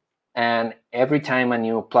menu. And every time a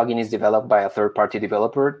new plugin is developed by a third-party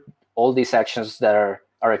developer, all these actions that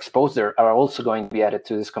are exposed there are also going to be added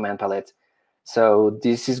to this command palette. So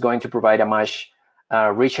this is going to provide a much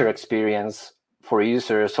richer experience for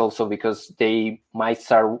users also, because they might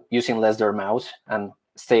start using less their mouse and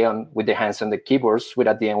stay on with their hands on the keyboards, which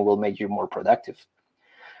at the end will make you more productive.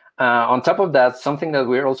 On top of that, something that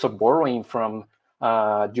we're also borrowing from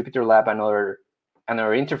Jupyter Lab and other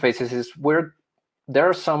interfaces is there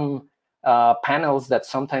are some panels that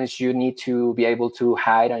sometimes you need to be able to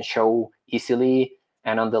hide and show easily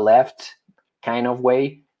and on the left kind of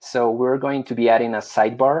way. So we're going to be adding a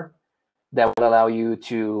sidebar that will allow you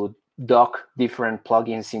to dock different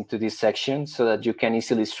plugins into this section so that you can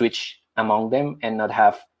easily switch among them and not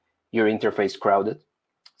have your interface crowded.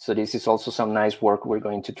 So this is also some nice work we're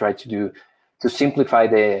going to try to do to simplify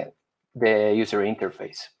the user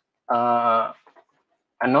interface.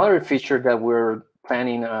 Another feature that we're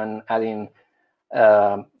planning on adding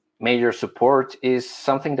major support is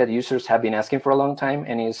something that users have been asking for a long time,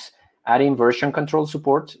 and is adding version control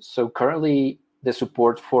support. So currently the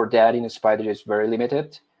support for that in Spyder is very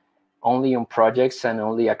limited, only on projects and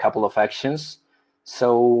only a couple of actions.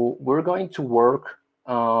 So we're going to work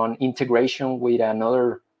on integration with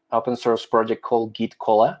another open source project called Git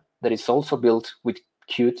Cola that is also built with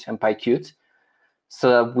Qt and PyQt, so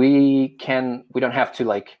that we don't have to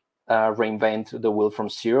reinvent the wheel from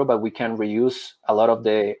zero, but we can reuse a lot of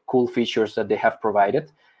the cool features that they have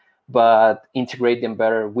provided, but integrate them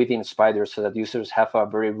better within Spyder so that users have a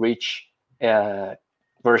very rich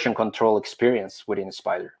version control experience within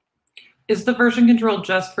Spyder. Is the version control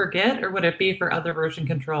just for Git, or would it be for other version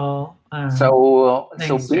control? Thanks.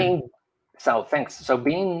 So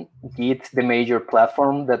being Git the major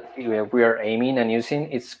platform that we are aiming and using,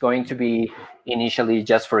 it's going to be initially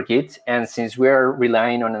just for Git. And since we are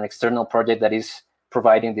relying on an external project that is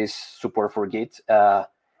providing this support for Git,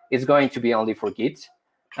 it's going to be only for Git.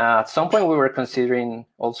 At some point, we were considering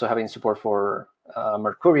also having support for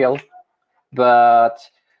Mercurial, but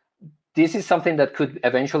this is something that could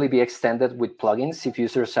eventually be extended with plugins if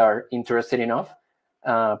users are interested enough.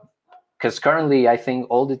 Because currently, I think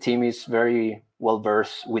all the team is very well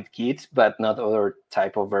versed with Git, but not other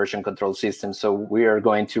type of version control systems. So we are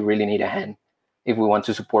going to really need a hand if we want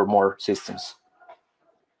to support more systems.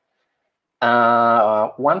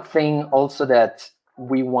 One thing also that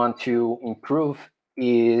we want to improve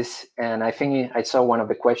is, and I think I saw one of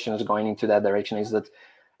the questions going into that direction, is that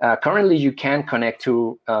currently you can connect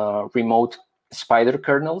to remote Spyder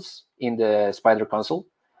kernels in the Spyder console,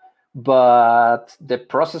 but the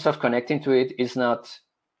process of connecting to it is not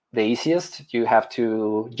the easiest. You have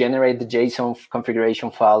to generate the JSON configuration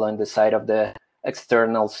file on the side of the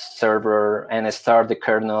external server and start the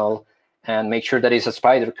kernel and make sure that it's a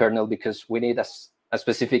Spyder kernel, because we need a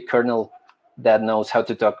specific kernel that knows how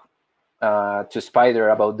to talk to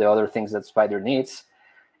Spyder about the other things that Spyder needs.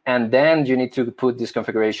 And then you need to put this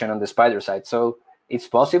configuration on the Spyder side. So it's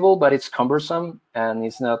possible, but it's cumbersome and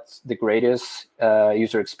it's not the greatest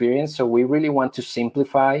user experience. So we really want to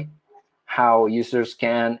simplify how users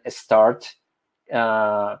can start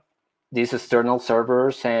these external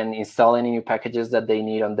servers and install any new packages that they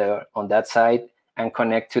need on that side and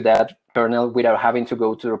connect to that kernel without having to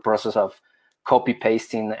go through the process of copy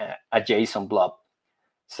pasting a JSON blob.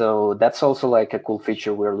 So that's also like a cool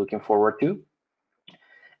feature we're looking forward to.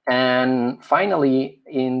 And finally,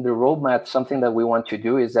 in the roadmap, something that we want to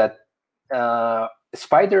do is that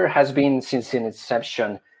Spyder has been, since its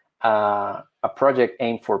inception, a project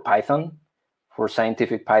aimed for Python, for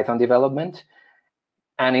scientific Python development,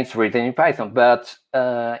 and it's written in Python. But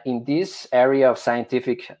in this area of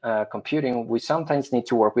scientific computing, we sometimes need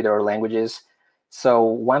to work with other languages. So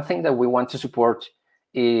one thing that we want to support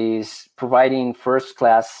is providing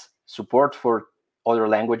first-class support for other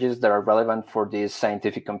languages that are relevant for this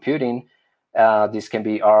scientific computing. This can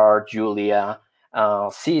be R, Julia,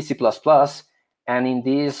 C, C++. And in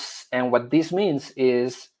this, and what this means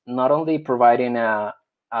is not only providing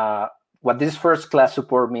what this first-class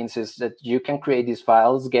support means is that you can create these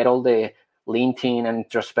files, get all the linting and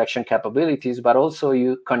introspection capabilities, but also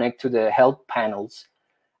you connect to the help panels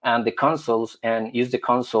and the consoles and use the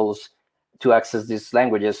consoles to access these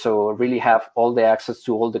languages. So really have all the access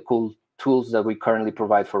to all the cool tools that we currently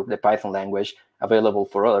provide for the Python language available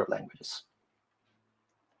for other languages.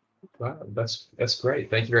 Wow, that's great.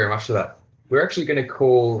 Thank you very much for that. We're actually going to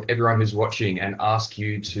call everyone who's watching and ask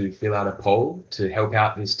you to fill out a poll to help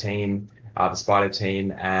out this team, the Spyder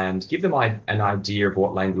team, and give them an idea of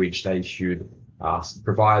what language they should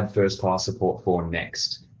provide first-class support for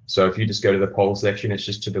next. So if you just go to the poll section, it's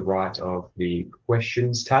just to the right of the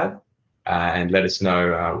questions tab, and let us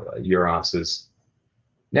know your answers.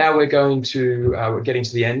 Now we're getting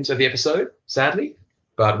to the end of the episode, sadly,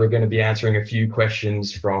 but we're going to be answering a few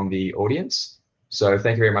questions from the audience. So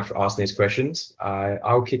thank you very much for asking these questions.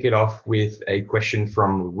 I'll kick it off with a question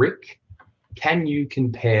from Rick. Can you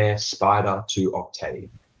compare Spyder to Octave?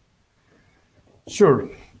 Sure.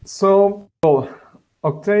 So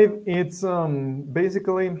Octave, it's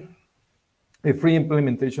basically a free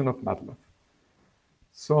implementation of MATLAB.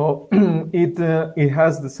 So it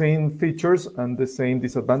has the same features and the same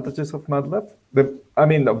disadvantages of MATLAB.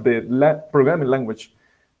 Of the programming language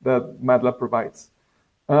that MATLAB provides.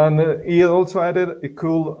 And it also added a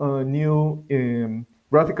cool new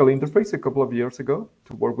graphical interface a couple of years ago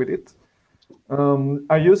to work with it.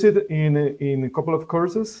 I use it in a couple of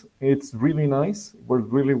courses. It's really nice, works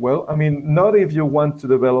really well. Not if you want to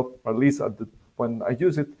develop, at least when I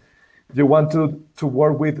use it, if you want to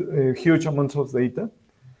work with huge amounts of data.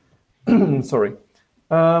 Sorry.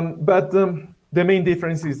 But the main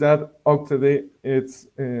difference is that Octave, it's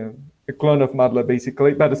a clone of MATLAB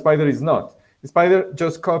basically, but Spyder is not. Spyder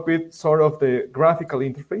just copied sort of the graphical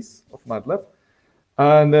interface of MATLAB,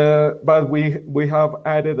 and but we have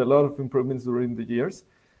added a lot of improvements during the years.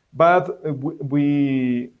 But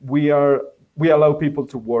we allow people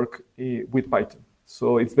to work with Python.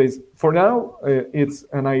 So it's for now it's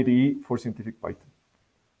an IDE for scientific Python.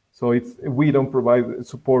 So we don't provide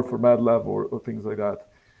support for MATLAB or things like that.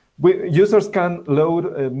 Users can load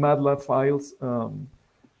MATLAB files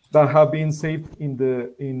that have been saved in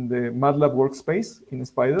the MATLAB workspace in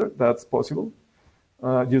Spyder. That's possible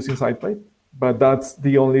using SciPy, but that's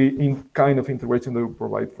the only kind of integration that we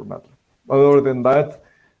provide for MATLAB. Other than that,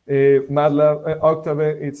 Octave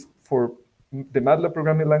is for the MATLAB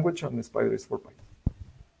programming language, and Spyder is for Python.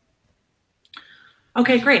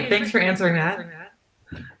 Okay, great. Thanks for answering that.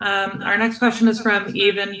 Our next question is from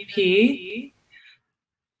Even P.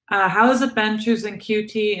 How has it been choosing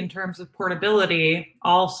Qt in terms of portability?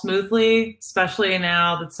 All smoothly, especially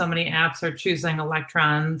now that so many apps are choosing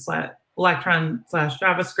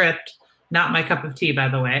Electron/JavaScript. Not my cup of tea, by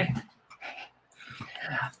the way.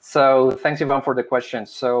 So thanks, Ivan, for the question.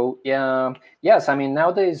 So yes,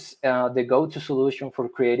 nowadays the go-to solution for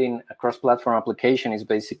creating a cross-platform application is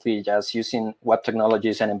basically just using web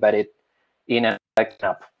technologies and embed it in an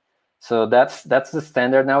app. So that's the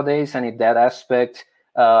standard nowadays, and in that aspect,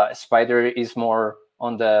 Spyder is more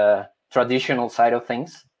on the traditional side of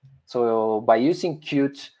things. So by using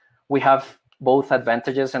Qt, we have both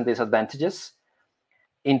advantages and disadvantages.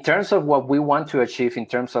 In terms of what we want to achieve in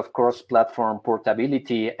terms of cross-platform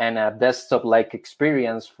portability and a desktop-like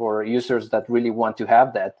experience for users that really want to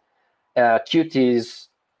have that, Qt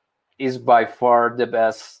is by far the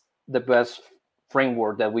best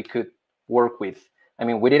framework that we could work with. I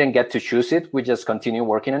mean, we didn't get to choose it; we just continue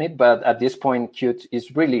working on it. But at this point, Qt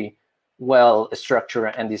is really well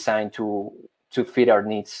structured and designed to fit our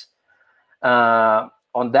needs.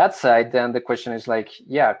 On that side, then the question is like,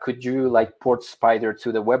 yeah, could you like port Spyder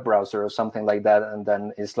to the web browser or something like that? And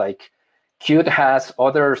then it's like, Qt has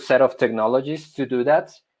other set of technologies to do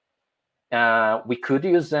that. We could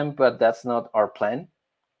use them, but that's not our plan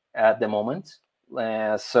at the moment.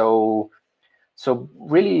 So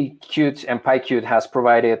really, Qt and PyQt has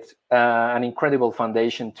provided an incredible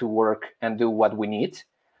foundation to work and do what we need.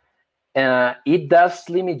 It does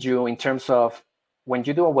limit you in terms of when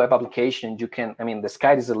you do a web application, you can, I mean, the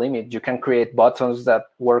sky is the limit. You can create buttons that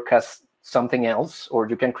work as something else, or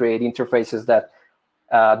you can create interfaces that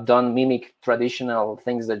don't mimic traditional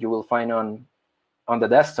things that you will find on the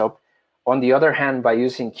desktop. On the other hand, by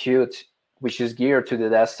using Qt, which is geared to the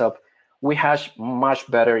desktop, we have much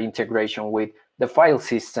better integration with the file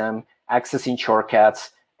system, accessing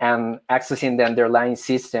shortcuts, and accessing the underlying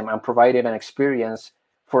system, and providing an experience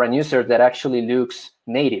for a user that actually looks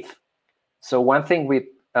native. So one thing with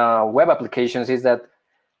web applications is that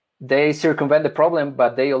they circumvent the problem,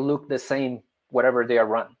 but they all look the same wherever they are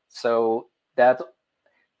run. So that,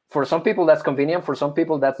 for some people, that's convenient. For some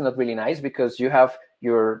people, that's not really nice, because you have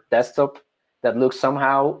your desktop that looks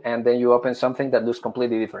somehow, and then you open something that looks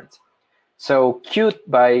completely different. So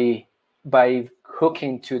Qt, by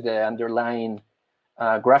hooking to the underlying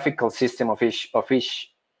graphical system of each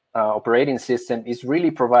operating system, is really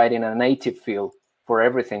providing a native feel for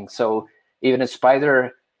everything. So even if Spyder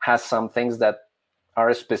has some things that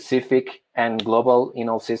are specific and global in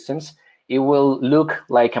all systems, it will look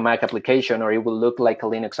like a Mac application, or it will look like a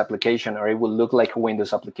Linux application, or it will look like a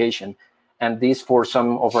Windows application. And this, for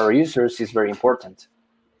some of our users, is very important.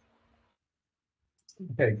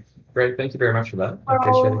 Okay, great. Thank you very much for that. I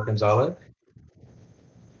appreciate it, Gonzalo.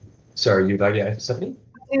 Sorry, you'd like to add something?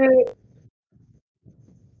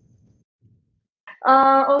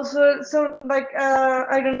 Also, so like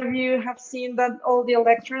I don't know if you have seen that all the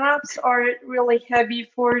Electron apps are really heavy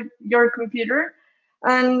for your computer,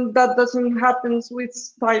 and that doesn't happen with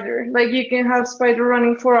Spyder. Like you can have Spyder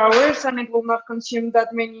running for hours and it will not consume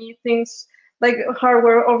that many things like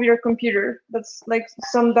hardware of your computer. That's like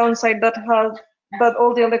some downside that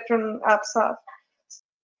all the Electron apps have.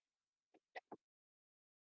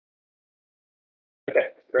 Okay,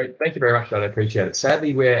 great. Thank you very much, Dad. I appreciate it.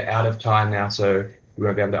 Sadly, we're out of time now, so we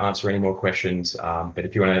won't be able to answer any more questions. But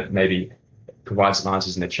if you want to maybe provide some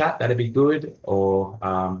answers in the chat, that'd be good, or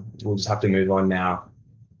we'll just have to move on now.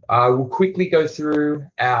 We'll quickly go through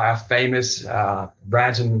our famous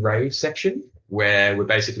rant and rave section, where we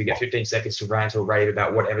basically get 15 seconds to rant or rave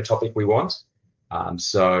about whatever topic we want.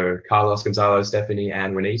 So Carlos, Gonzalo, Stephanie,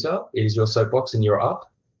 and Juanita, it is your soapbox and you're up.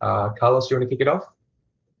 Carlos, do you want to kick it off?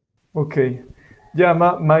 Okay. Yeah,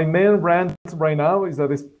 my main rant right now is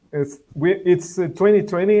that it's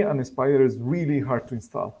 2020 and Spyder is really hard to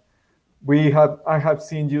install. I have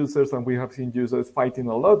seen users fighting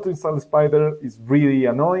a lot to install Spyder. It's really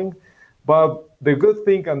annoying. But the good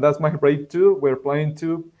thing, and that's my rate too, we're planning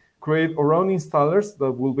to create our own installers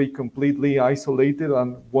that will be completely isolated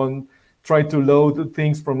and won't try to load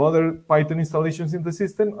things from other Python installations in the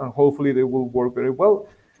system, and hopefully they will work very well.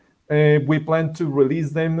 We plan to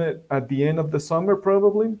release them at the end of the summer,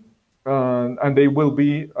 probably, and they will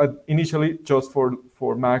be initially just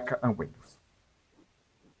for Mac and Windows.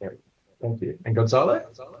 Thank you. And Gonzalo?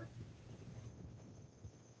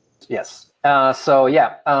 Yes. So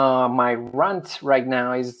yeah, my rant right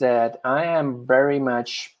now is that I am very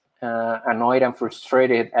much annoyed and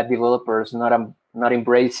frustrated at developers not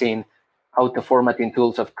embracing auto-formatting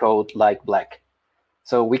tools of code like Black.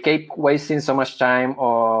 So we keep wasting so much time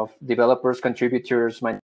of developers, contributors,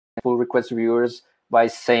 my pull request reviewers by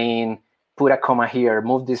saying, put a comma here,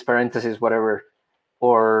 move this parenthesis, whatever.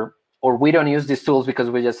 Or we don't use these tools because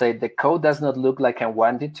we just say the code does not look like I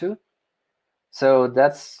want it to. So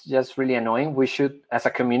that's just really annoying. We should, as a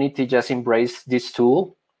community, just embrace this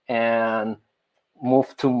tool and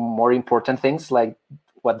move to more important things like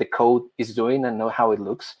what the code is doing and know how it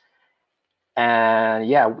looks. And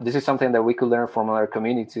yeah, this is something that we could learn from other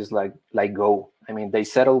communities like Go. I mean, they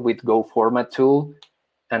settled with Go format tool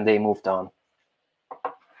and they moved on.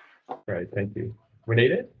 Great, thank you. We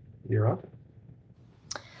need it. You're up.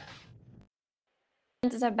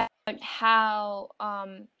 is about how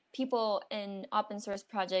people in open source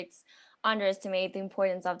projects underestimate the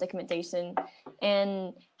importance of documentation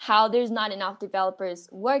and how there's not enough developers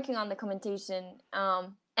working on documentation.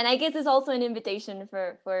 And I guess it's also an invitation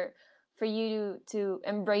for you to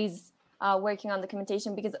embrace working on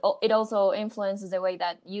documentation, because it also influences the way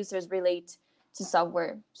that users relate to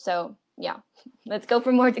software. So yeah, let's go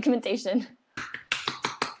for more documentation.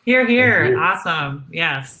 Here, here. Awesome.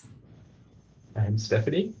 Yes. And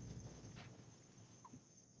Stephanie?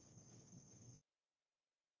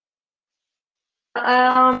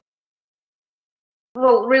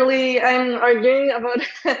 Well, really, I'm arguing about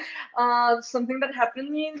something that happened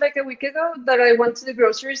to me like a week ago, that I went to the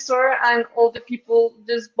grocery store and all the people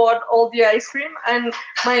just bought all the ice cream, and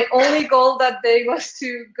my only goal that day was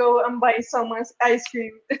to go and buy someone's ice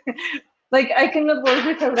cream. Like, I cannot work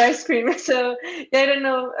without ice cream, so yeah, I don't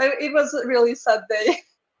know. It was a really sad day.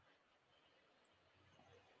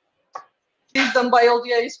 Please don't buy all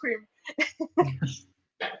the ice cream.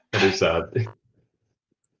 That is sad.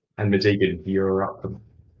 And Majigan, you're up.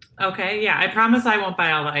 Okay, yeah, I promise I won't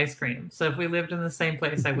buy all the ice cream. So if we lived in the same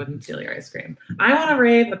place, I wouldn't steal your ice cream. I want to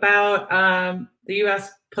rave about the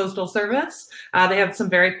U.S. Postal Service. They have some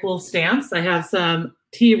very cool stamps. I have some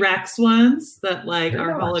T-Rex ones that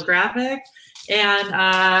are holographic,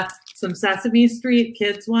 and some Sesame Street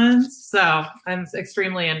Kids ones. So I'm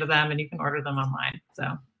extremely into them, and you can order them online.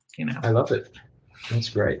 So, I love it. That's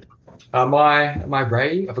great. My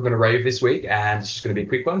rave, I'm going to rave this week, and it's just going to be a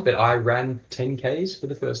quick one, but I ran 10Ks for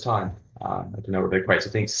the first time. I don't know what that equates.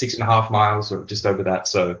 I think 6.5 miles or just over that.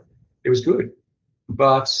 So it was good.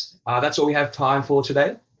 But that's all we have time for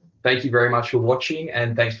today. Thank you very much for watching,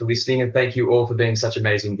 and thanks for listening, and thank you all for being such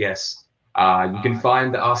amazing guests. You can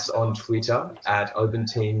find us on Twitter at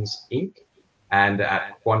OpenTeams Inc. and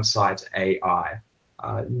at QuantSite AI.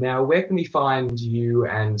 Now, where can we find you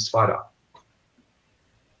and Spyder?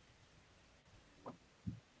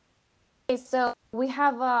 Okay, so we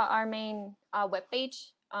have our main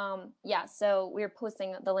webpage. Yeah, so we're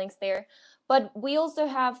posting the links there. But we also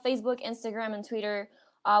have Facebook, Instagram, and Twitter,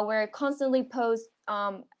 where constantly post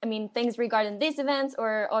things regarding these events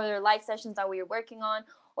or other live sessions that we're working on,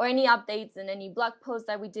 or any updates and any blog posts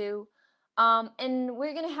that we do. And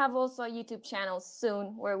we're going to have also a YouTube channel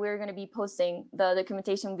soon where we're going to be posting the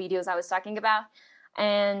documentation videos I was talking about.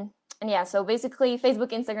 And yeah, so basically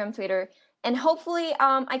Facebook, Instagram, Twitter, and hopefully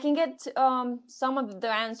I can get some of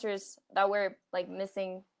the answers that were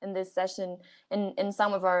missing in this session in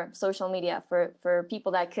some of our social media for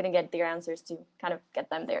people that couldn't get their answers, to kind of get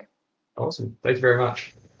them there. Awesome. Thank you very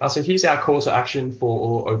much. So here's our call to action for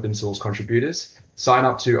all open source contributors. Sign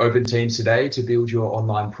up to OpenTeams today to build your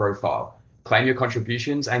online profile. Claim your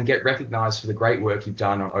contributions and get recognized for the great work you've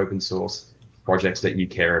done on open source projects that you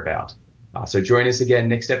care about. So join us again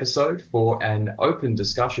next episode for an open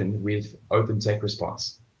discussion with Open Tech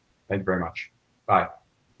Response. Thank you very much. Bye.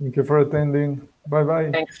 Thank you for attending.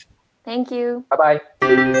 Bye-bye. Thanks. Thank you.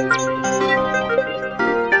 Bye-bye.